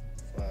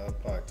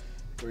 5 pocket.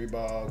 3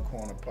 ball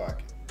corner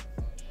pocket.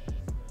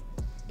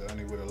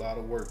 Donnie with a lot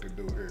of work to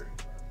do here.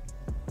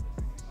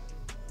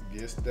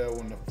 Gets that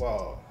one to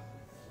fall.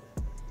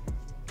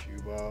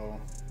 Cue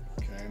ball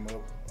came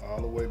up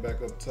all the way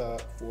back up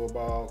top. 4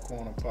 ball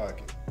corner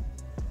pocket.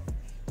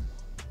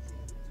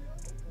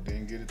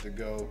 Didn't get it to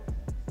go.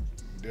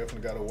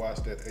 Definitely got to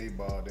watch that 8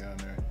 ball down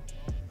there.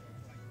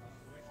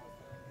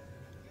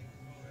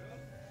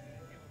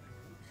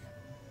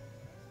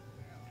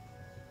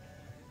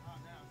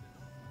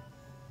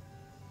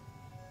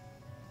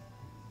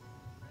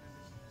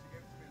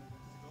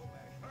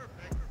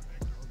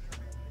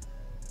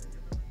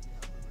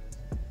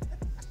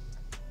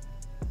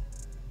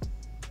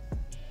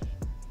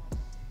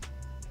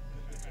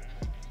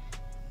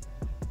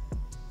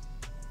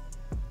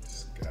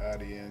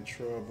 Scotty in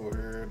trouble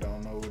here,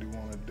 don't know what he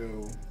want to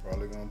do.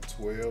 Probably gonna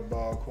 12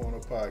 ball corner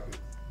pocket.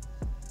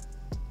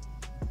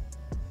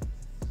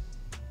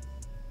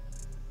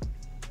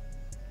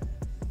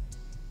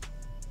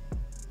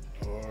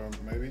 Or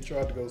maybe he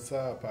tried to go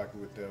side pocket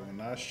with that one,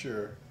 not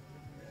sure.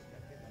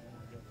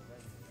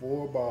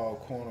 4 ball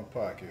corner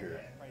pocket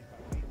here.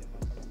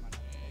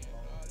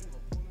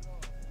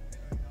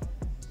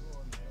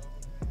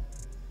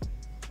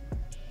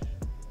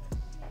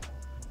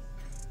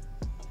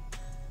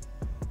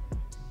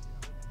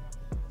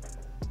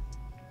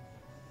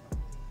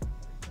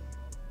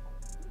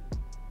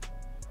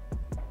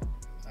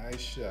 Nice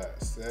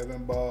shot.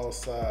 7 ball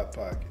side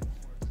pocket.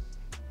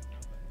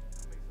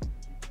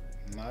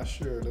 Not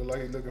sure. Look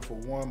like he's looking for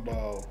 1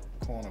 ball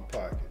corner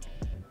pocket.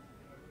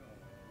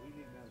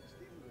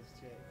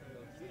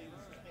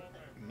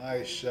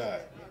 Nice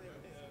shot.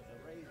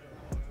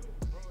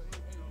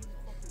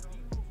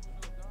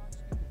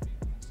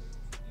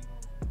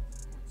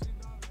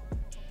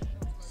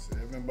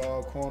 Seven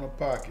ball corner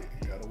pocket.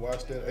 You gotta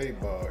watch that 8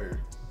 ball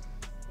here.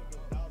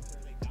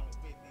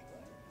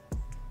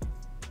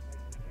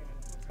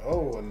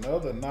 Oh,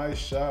 another nice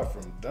shot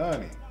from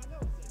Donnie.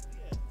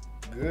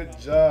 Good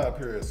job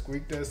here.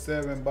 Squeak that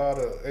 7 ball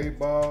to 8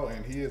 ball,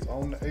 and he is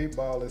on the 8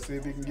 ball. Let's see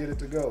if he can get it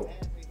to go.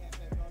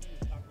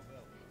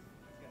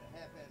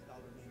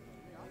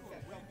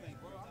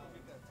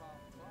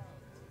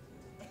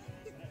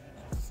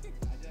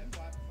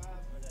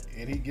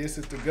 And he gets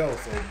it to go.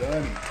 So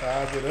Donnie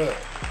ties it up.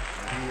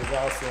 And he is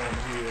also on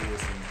the hill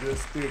with some good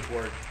stick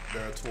work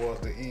there towards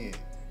the end.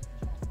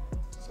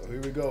 So here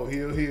we go.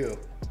 Heel.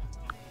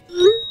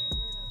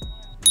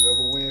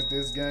 Whoever wins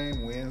this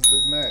game wins the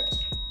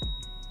match.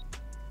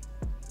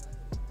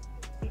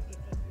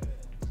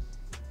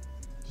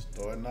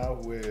 Starting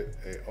out with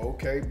a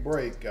okay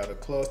break, got a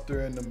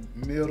cluster in the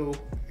middle,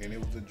 and it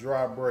was a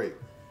dry break.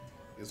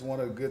 It's one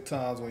of the good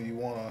times when you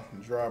want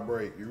a dry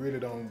break. You really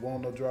don't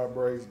want no dry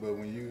breaks, but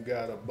when you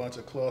got a bunch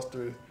of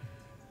clusters,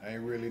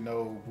 ain't really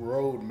no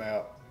road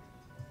map,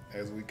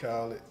 as we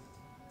call it,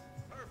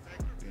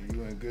 and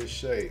you in good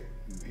shape.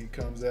 He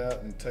comes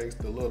out and takes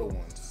the little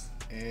ones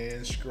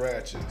and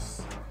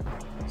scratches.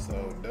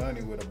 So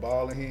Donnie with a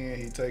ball in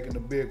hand, he taking the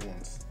big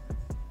ones.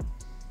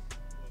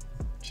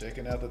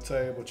 Checking out the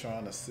table,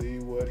 trying to see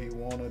what he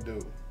want to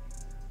do.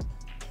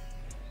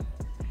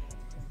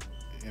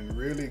 In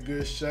really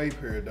good shape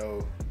here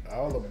though.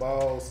 All the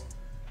balls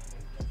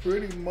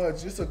pretty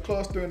much just a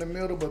cluster in the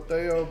middle, but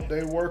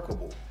they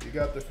workable. You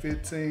got the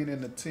 15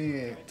 and the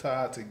 10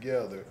 tied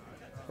together.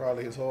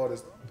 Probably his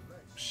hardest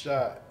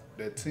shot.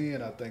 That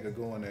 10 I think will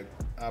go in that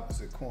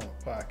opposite corner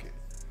pocket.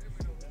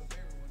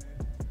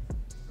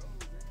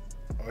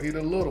 Oh, he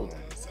the little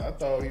ones. I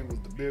thought he was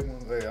the big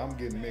ones. Hey, I'm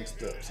getting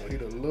mixed up. So he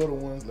the little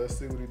ones. Let's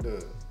see what he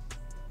does.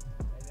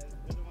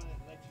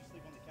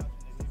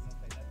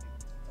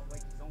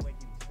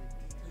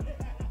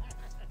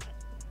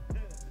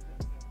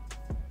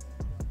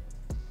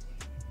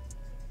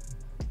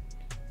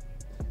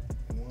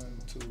 One,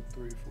 two,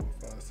 three, four,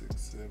 five, six,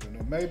 seven.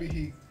 Or maybe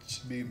he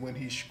be when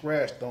he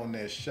scratched on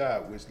that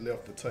shot, which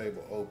left the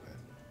table open.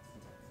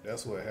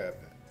 That's what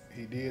happened.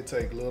 He did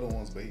take little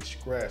ones, but he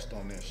scratched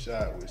on that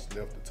shot, which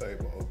left the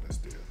table open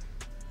still.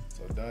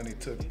 So Donnie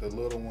took the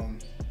little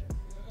ones.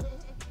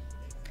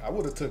 I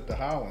would have took the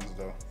high ones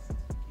though.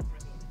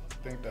 I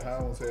think the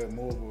high ones had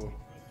more of a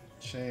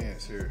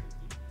chance here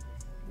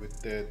with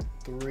that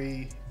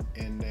 3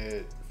 and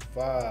that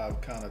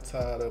 5 kind of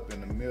tied up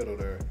in the middle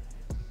there.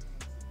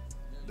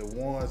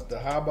 The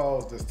high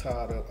balls that's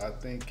tied up, I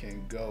think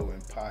can go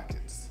in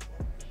pockets.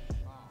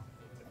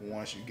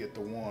 Once you get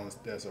the ones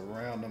that's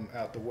around them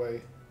out the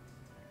way.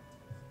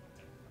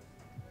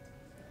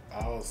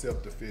 All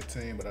except the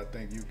 15, but I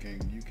think you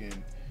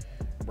can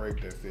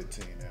break that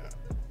 15 out.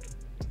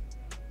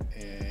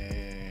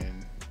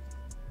 And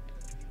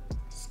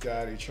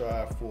Scotty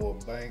tried for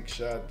a bank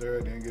shot there,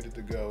 didn't get it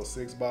to go.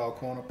 6-ball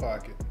corner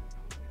pocket.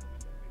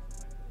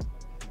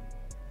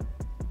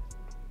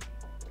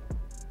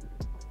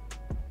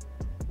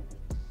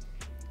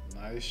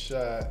 Nice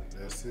shot.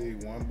 Let's see,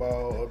 1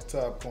 ball up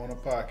top corner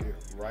pocket,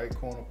 right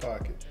corner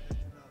pocket.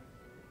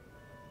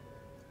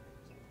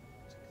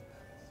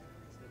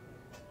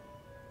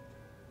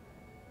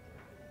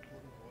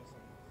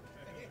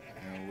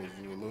 And was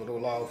a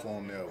little off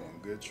on that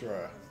one. Good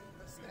try.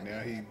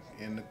 Now he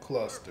in the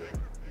cluster.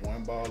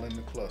 1 ball in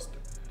the cluster.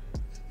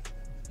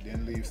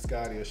 Didn't leave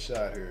Scotty a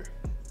shot here.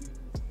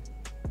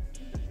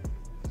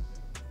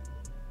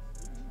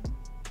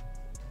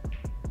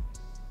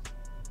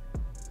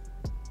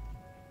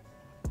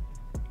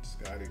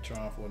 Scotty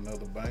trying for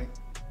another bank,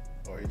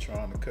 or he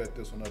trying to cut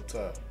this one up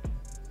top.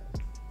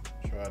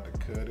 Tried to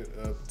cut it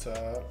up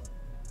top.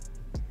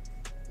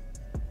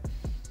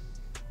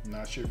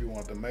 Not sure if you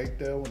want to make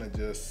that one or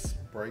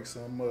just break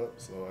something up,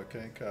 so I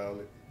can't call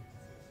it.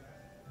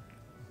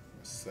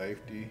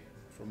 Safety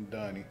from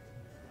Donnie.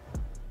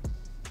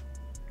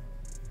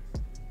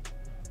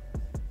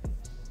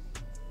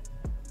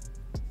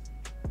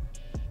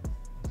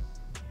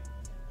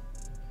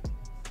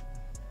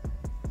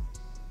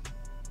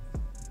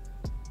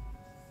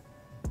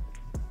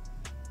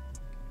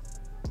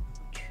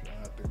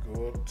 Tried to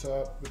go up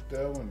top with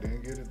that one,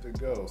 didn't get it to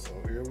go. So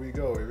here we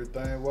go,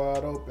 everything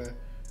wide open.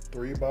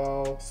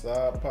 3-ball,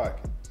 side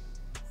pocket.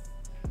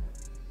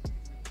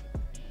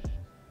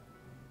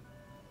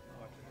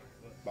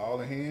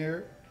 Ball in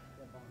here.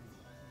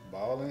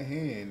 Ball in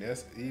hand.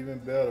 That's even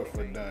better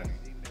for Donnie.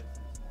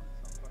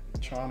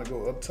 Trying to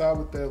go up top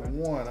with that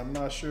 1. I'm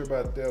not sure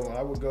about that one.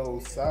 I would go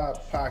side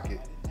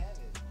pocket.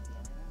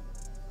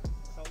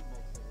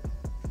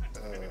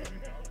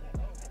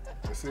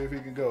 Let's see if he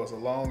can go. It's a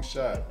long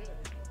shot.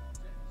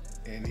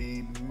 And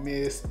he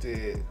missed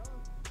it.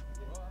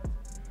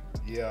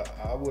 Yeah,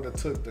 I would have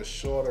took the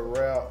shorter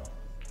route,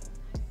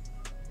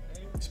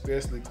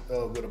 especially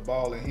with a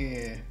ball in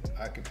hand.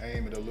 I can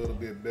aim it a little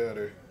bit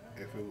better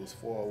if it was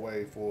far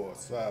away for a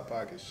side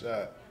pocket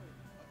shot.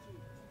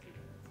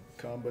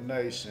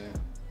 Combination.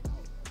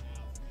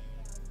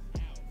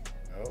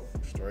 Oh,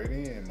 straight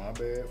in, my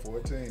bad,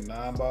 14.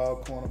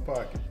 9-ball corner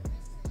pocket.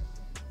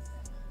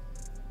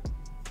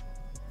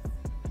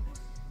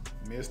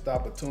 Missed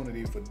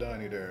opportunity for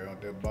Donnie there on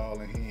that ball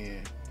in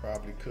hand.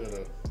 Probably could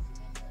have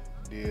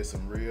did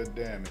some real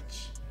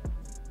damage.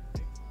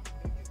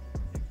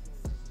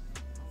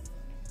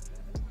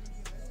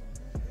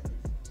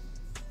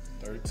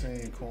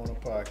 Corner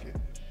pocket.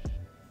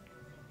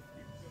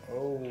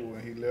 Oh,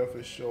 and he left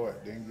it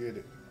short, didn't get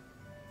it.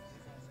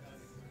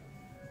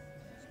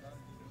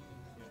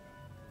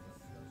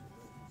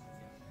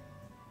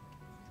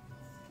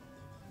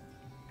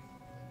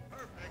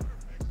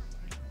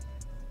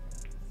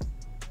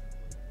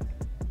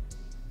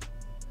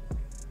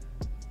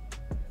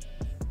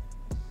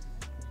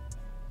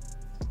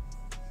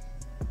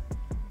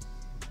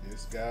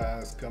 This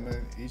guy's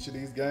coming, each of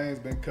these games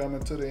been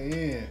coming to the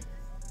end.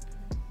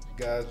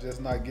 Guys just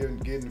not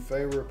getting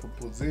favorable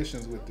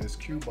positions with this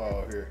cue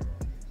ball here.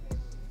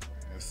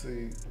 Let's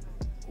see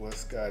what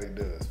Scotty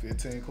does.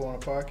 15 corner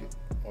pocket,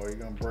 or he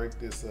gonna break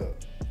this up?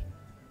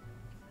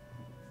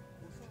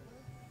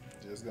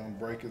 Just gonna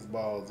break his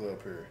balls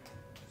up here.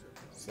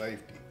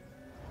 Safety.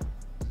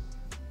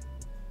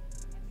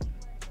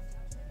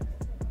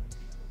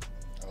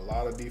 A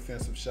lot of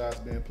defensive shots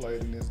being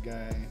played in this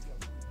game.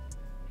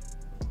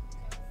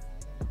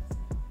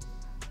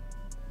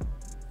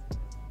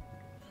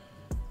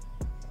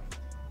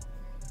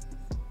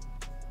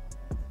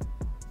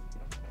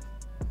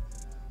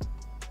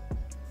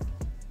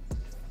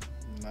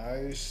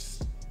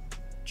 Nice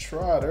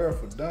try there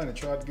for Donnie.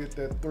 Tried to get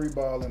that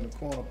 3-ball in the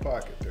corner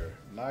pocket there.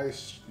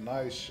 Nice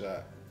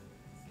shot.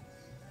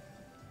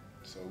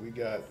 So we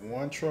got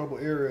 1 trouble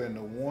area and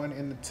the 1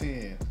 in the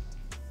 10.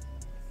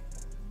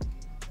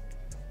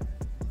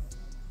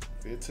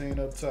 15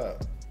 up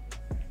top.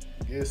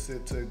 Gets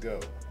it to go.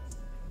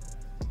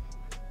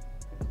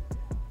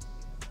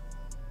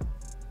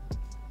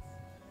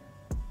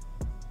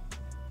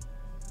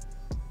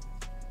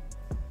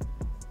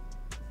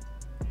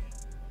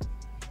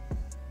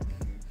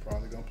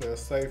 Play a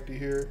safety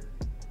here,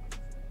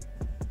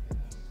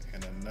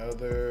 and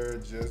another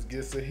just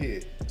gets a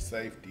hit.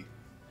 Safety.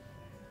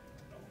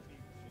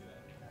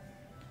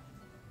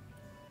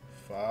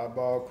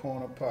 5-ball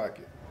corner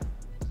pocket.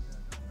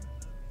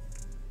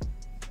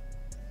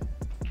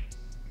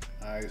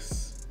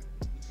 Nice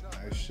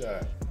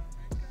shot.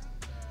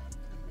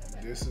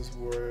 This is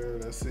where,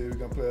 let's see if we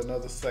can play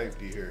another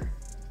safety here.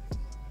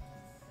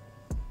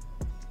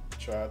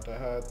 Tried to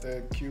hide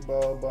that cue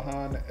ball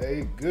behind the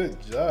 8.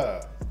 Good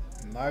job.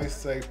 Nice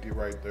safety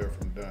right there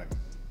from Donnie.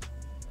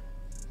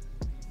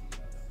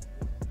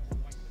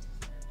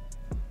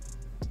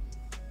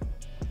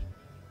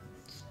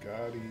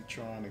 Scotty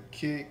trying to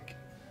kick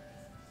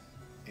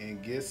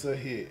and gets a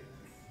hit.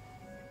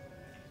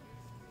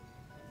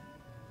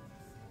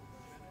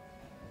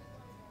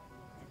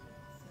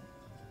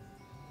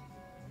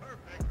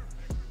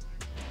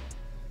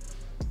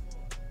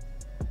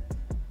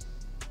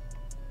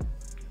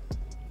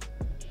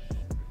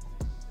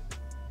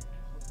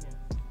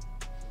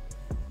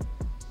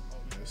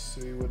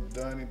 see what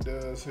Donnie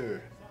does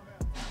here.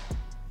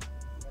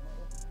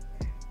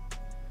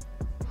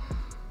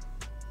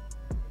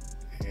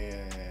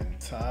 And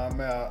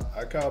timeout.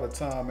 I called a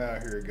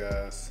timeout here,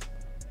 guys.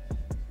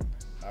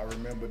 I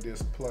remember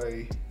this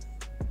play.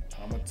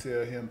 I'm gonna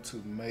tell him to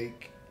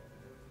make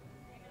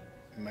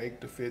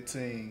the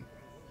 15.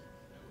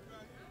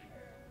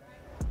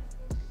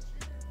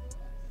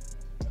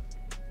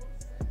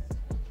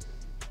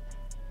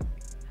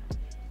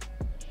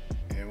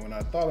 And when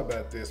I thought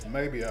about this,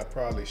 maybe I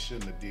probably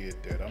shouldn't have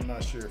did that. I'm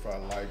not sure if I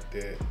like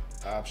that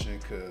option,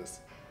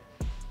 because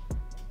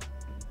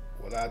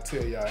what I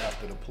tell y'all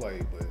after the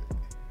play, but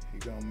he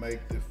gonna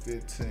make the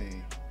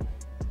 15.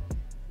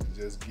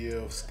 Just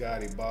give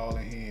Scotty ball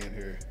in hand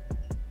here.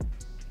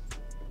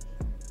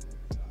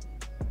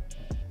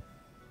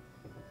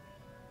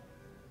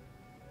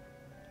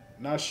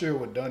 Not sure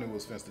what Donnie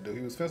was finna to do.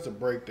 He was finna to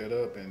break that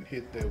up and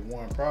hit that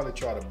one. Probably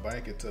try to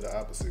bank it to the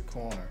opposite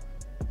corner.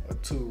 A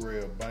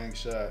 2-rail bank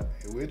shot,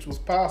 which was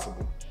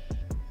possible.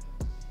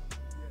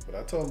 But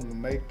I told him to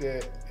make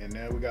that, and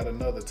now we got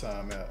another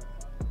timeout.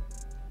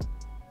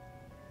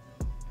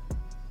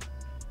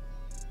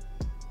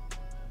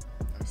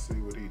 Let's see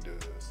what he does.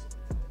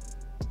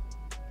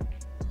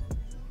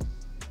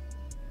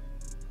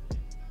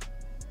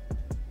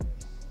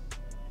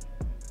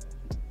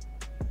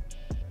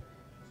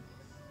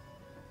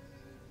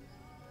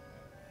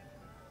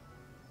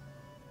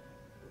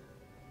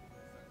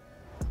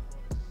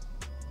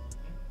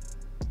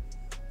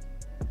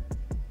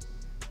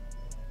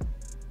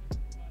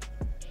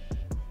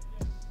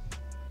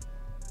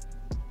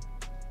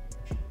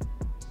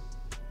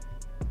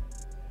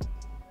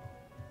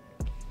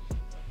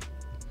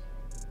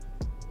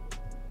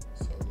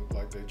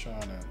 They're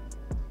trying to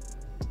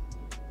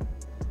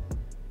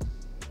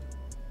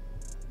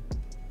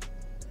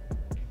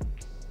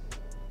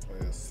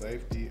play a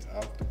safety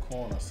out the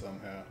corner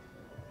somehow.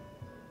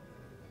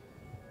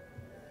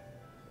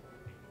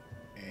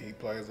 And he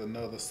plays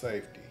another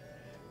safety.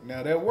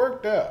 Now that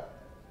worked out.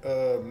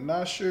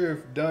 Not sure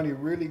if Donnie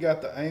really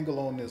got the angle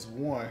on this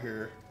one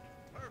here.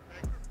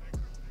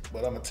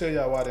 But I'm going to tell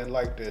y'all why I didn't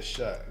like that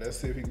shot. Let's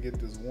see if he can get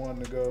this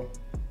one to go.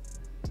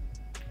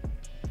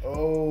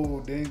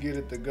 Oh, didn't get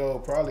it to go.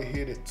 Probably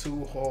hit it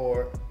too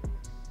hard.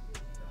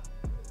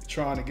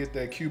 Trying to get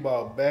that cue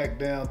ball back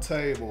down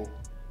table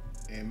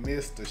and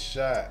missed the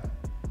shot.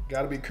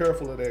 Got to be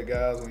careful of that,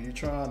 guys. When you're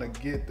trying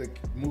to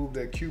move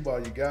that cue ball,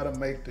 you got to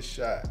make the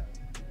shot.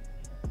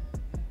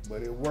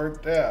 But it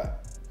worked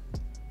out.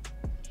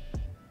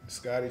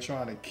 Scotty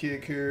trying to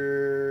kick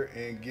here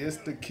and gets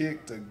the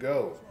kick to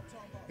go.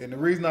 And the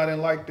reason I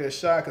didn't like that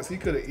shot, because he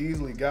could have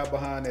easily got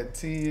behind that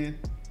 10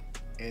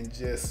 and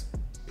just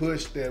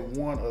pushed that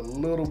one a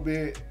little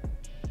bit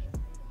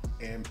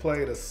and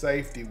played a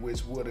safety,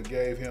 which would have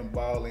gave him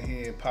ball in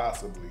hand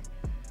possibly.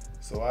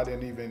 So I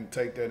didn't even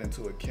take that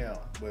into account.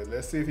 But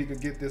let's see if he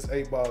could get this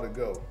 8 ball to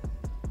go.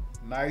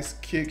 Nice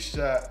kick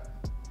shot.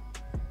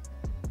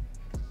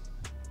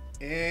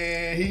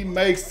 And he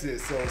makes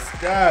it. So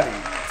Scotty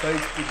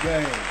takes the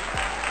game.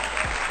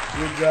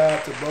 Good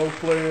job to both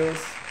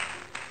players.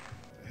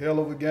 Hell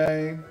of a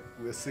game.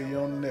 We'll see you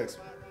on the next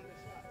one.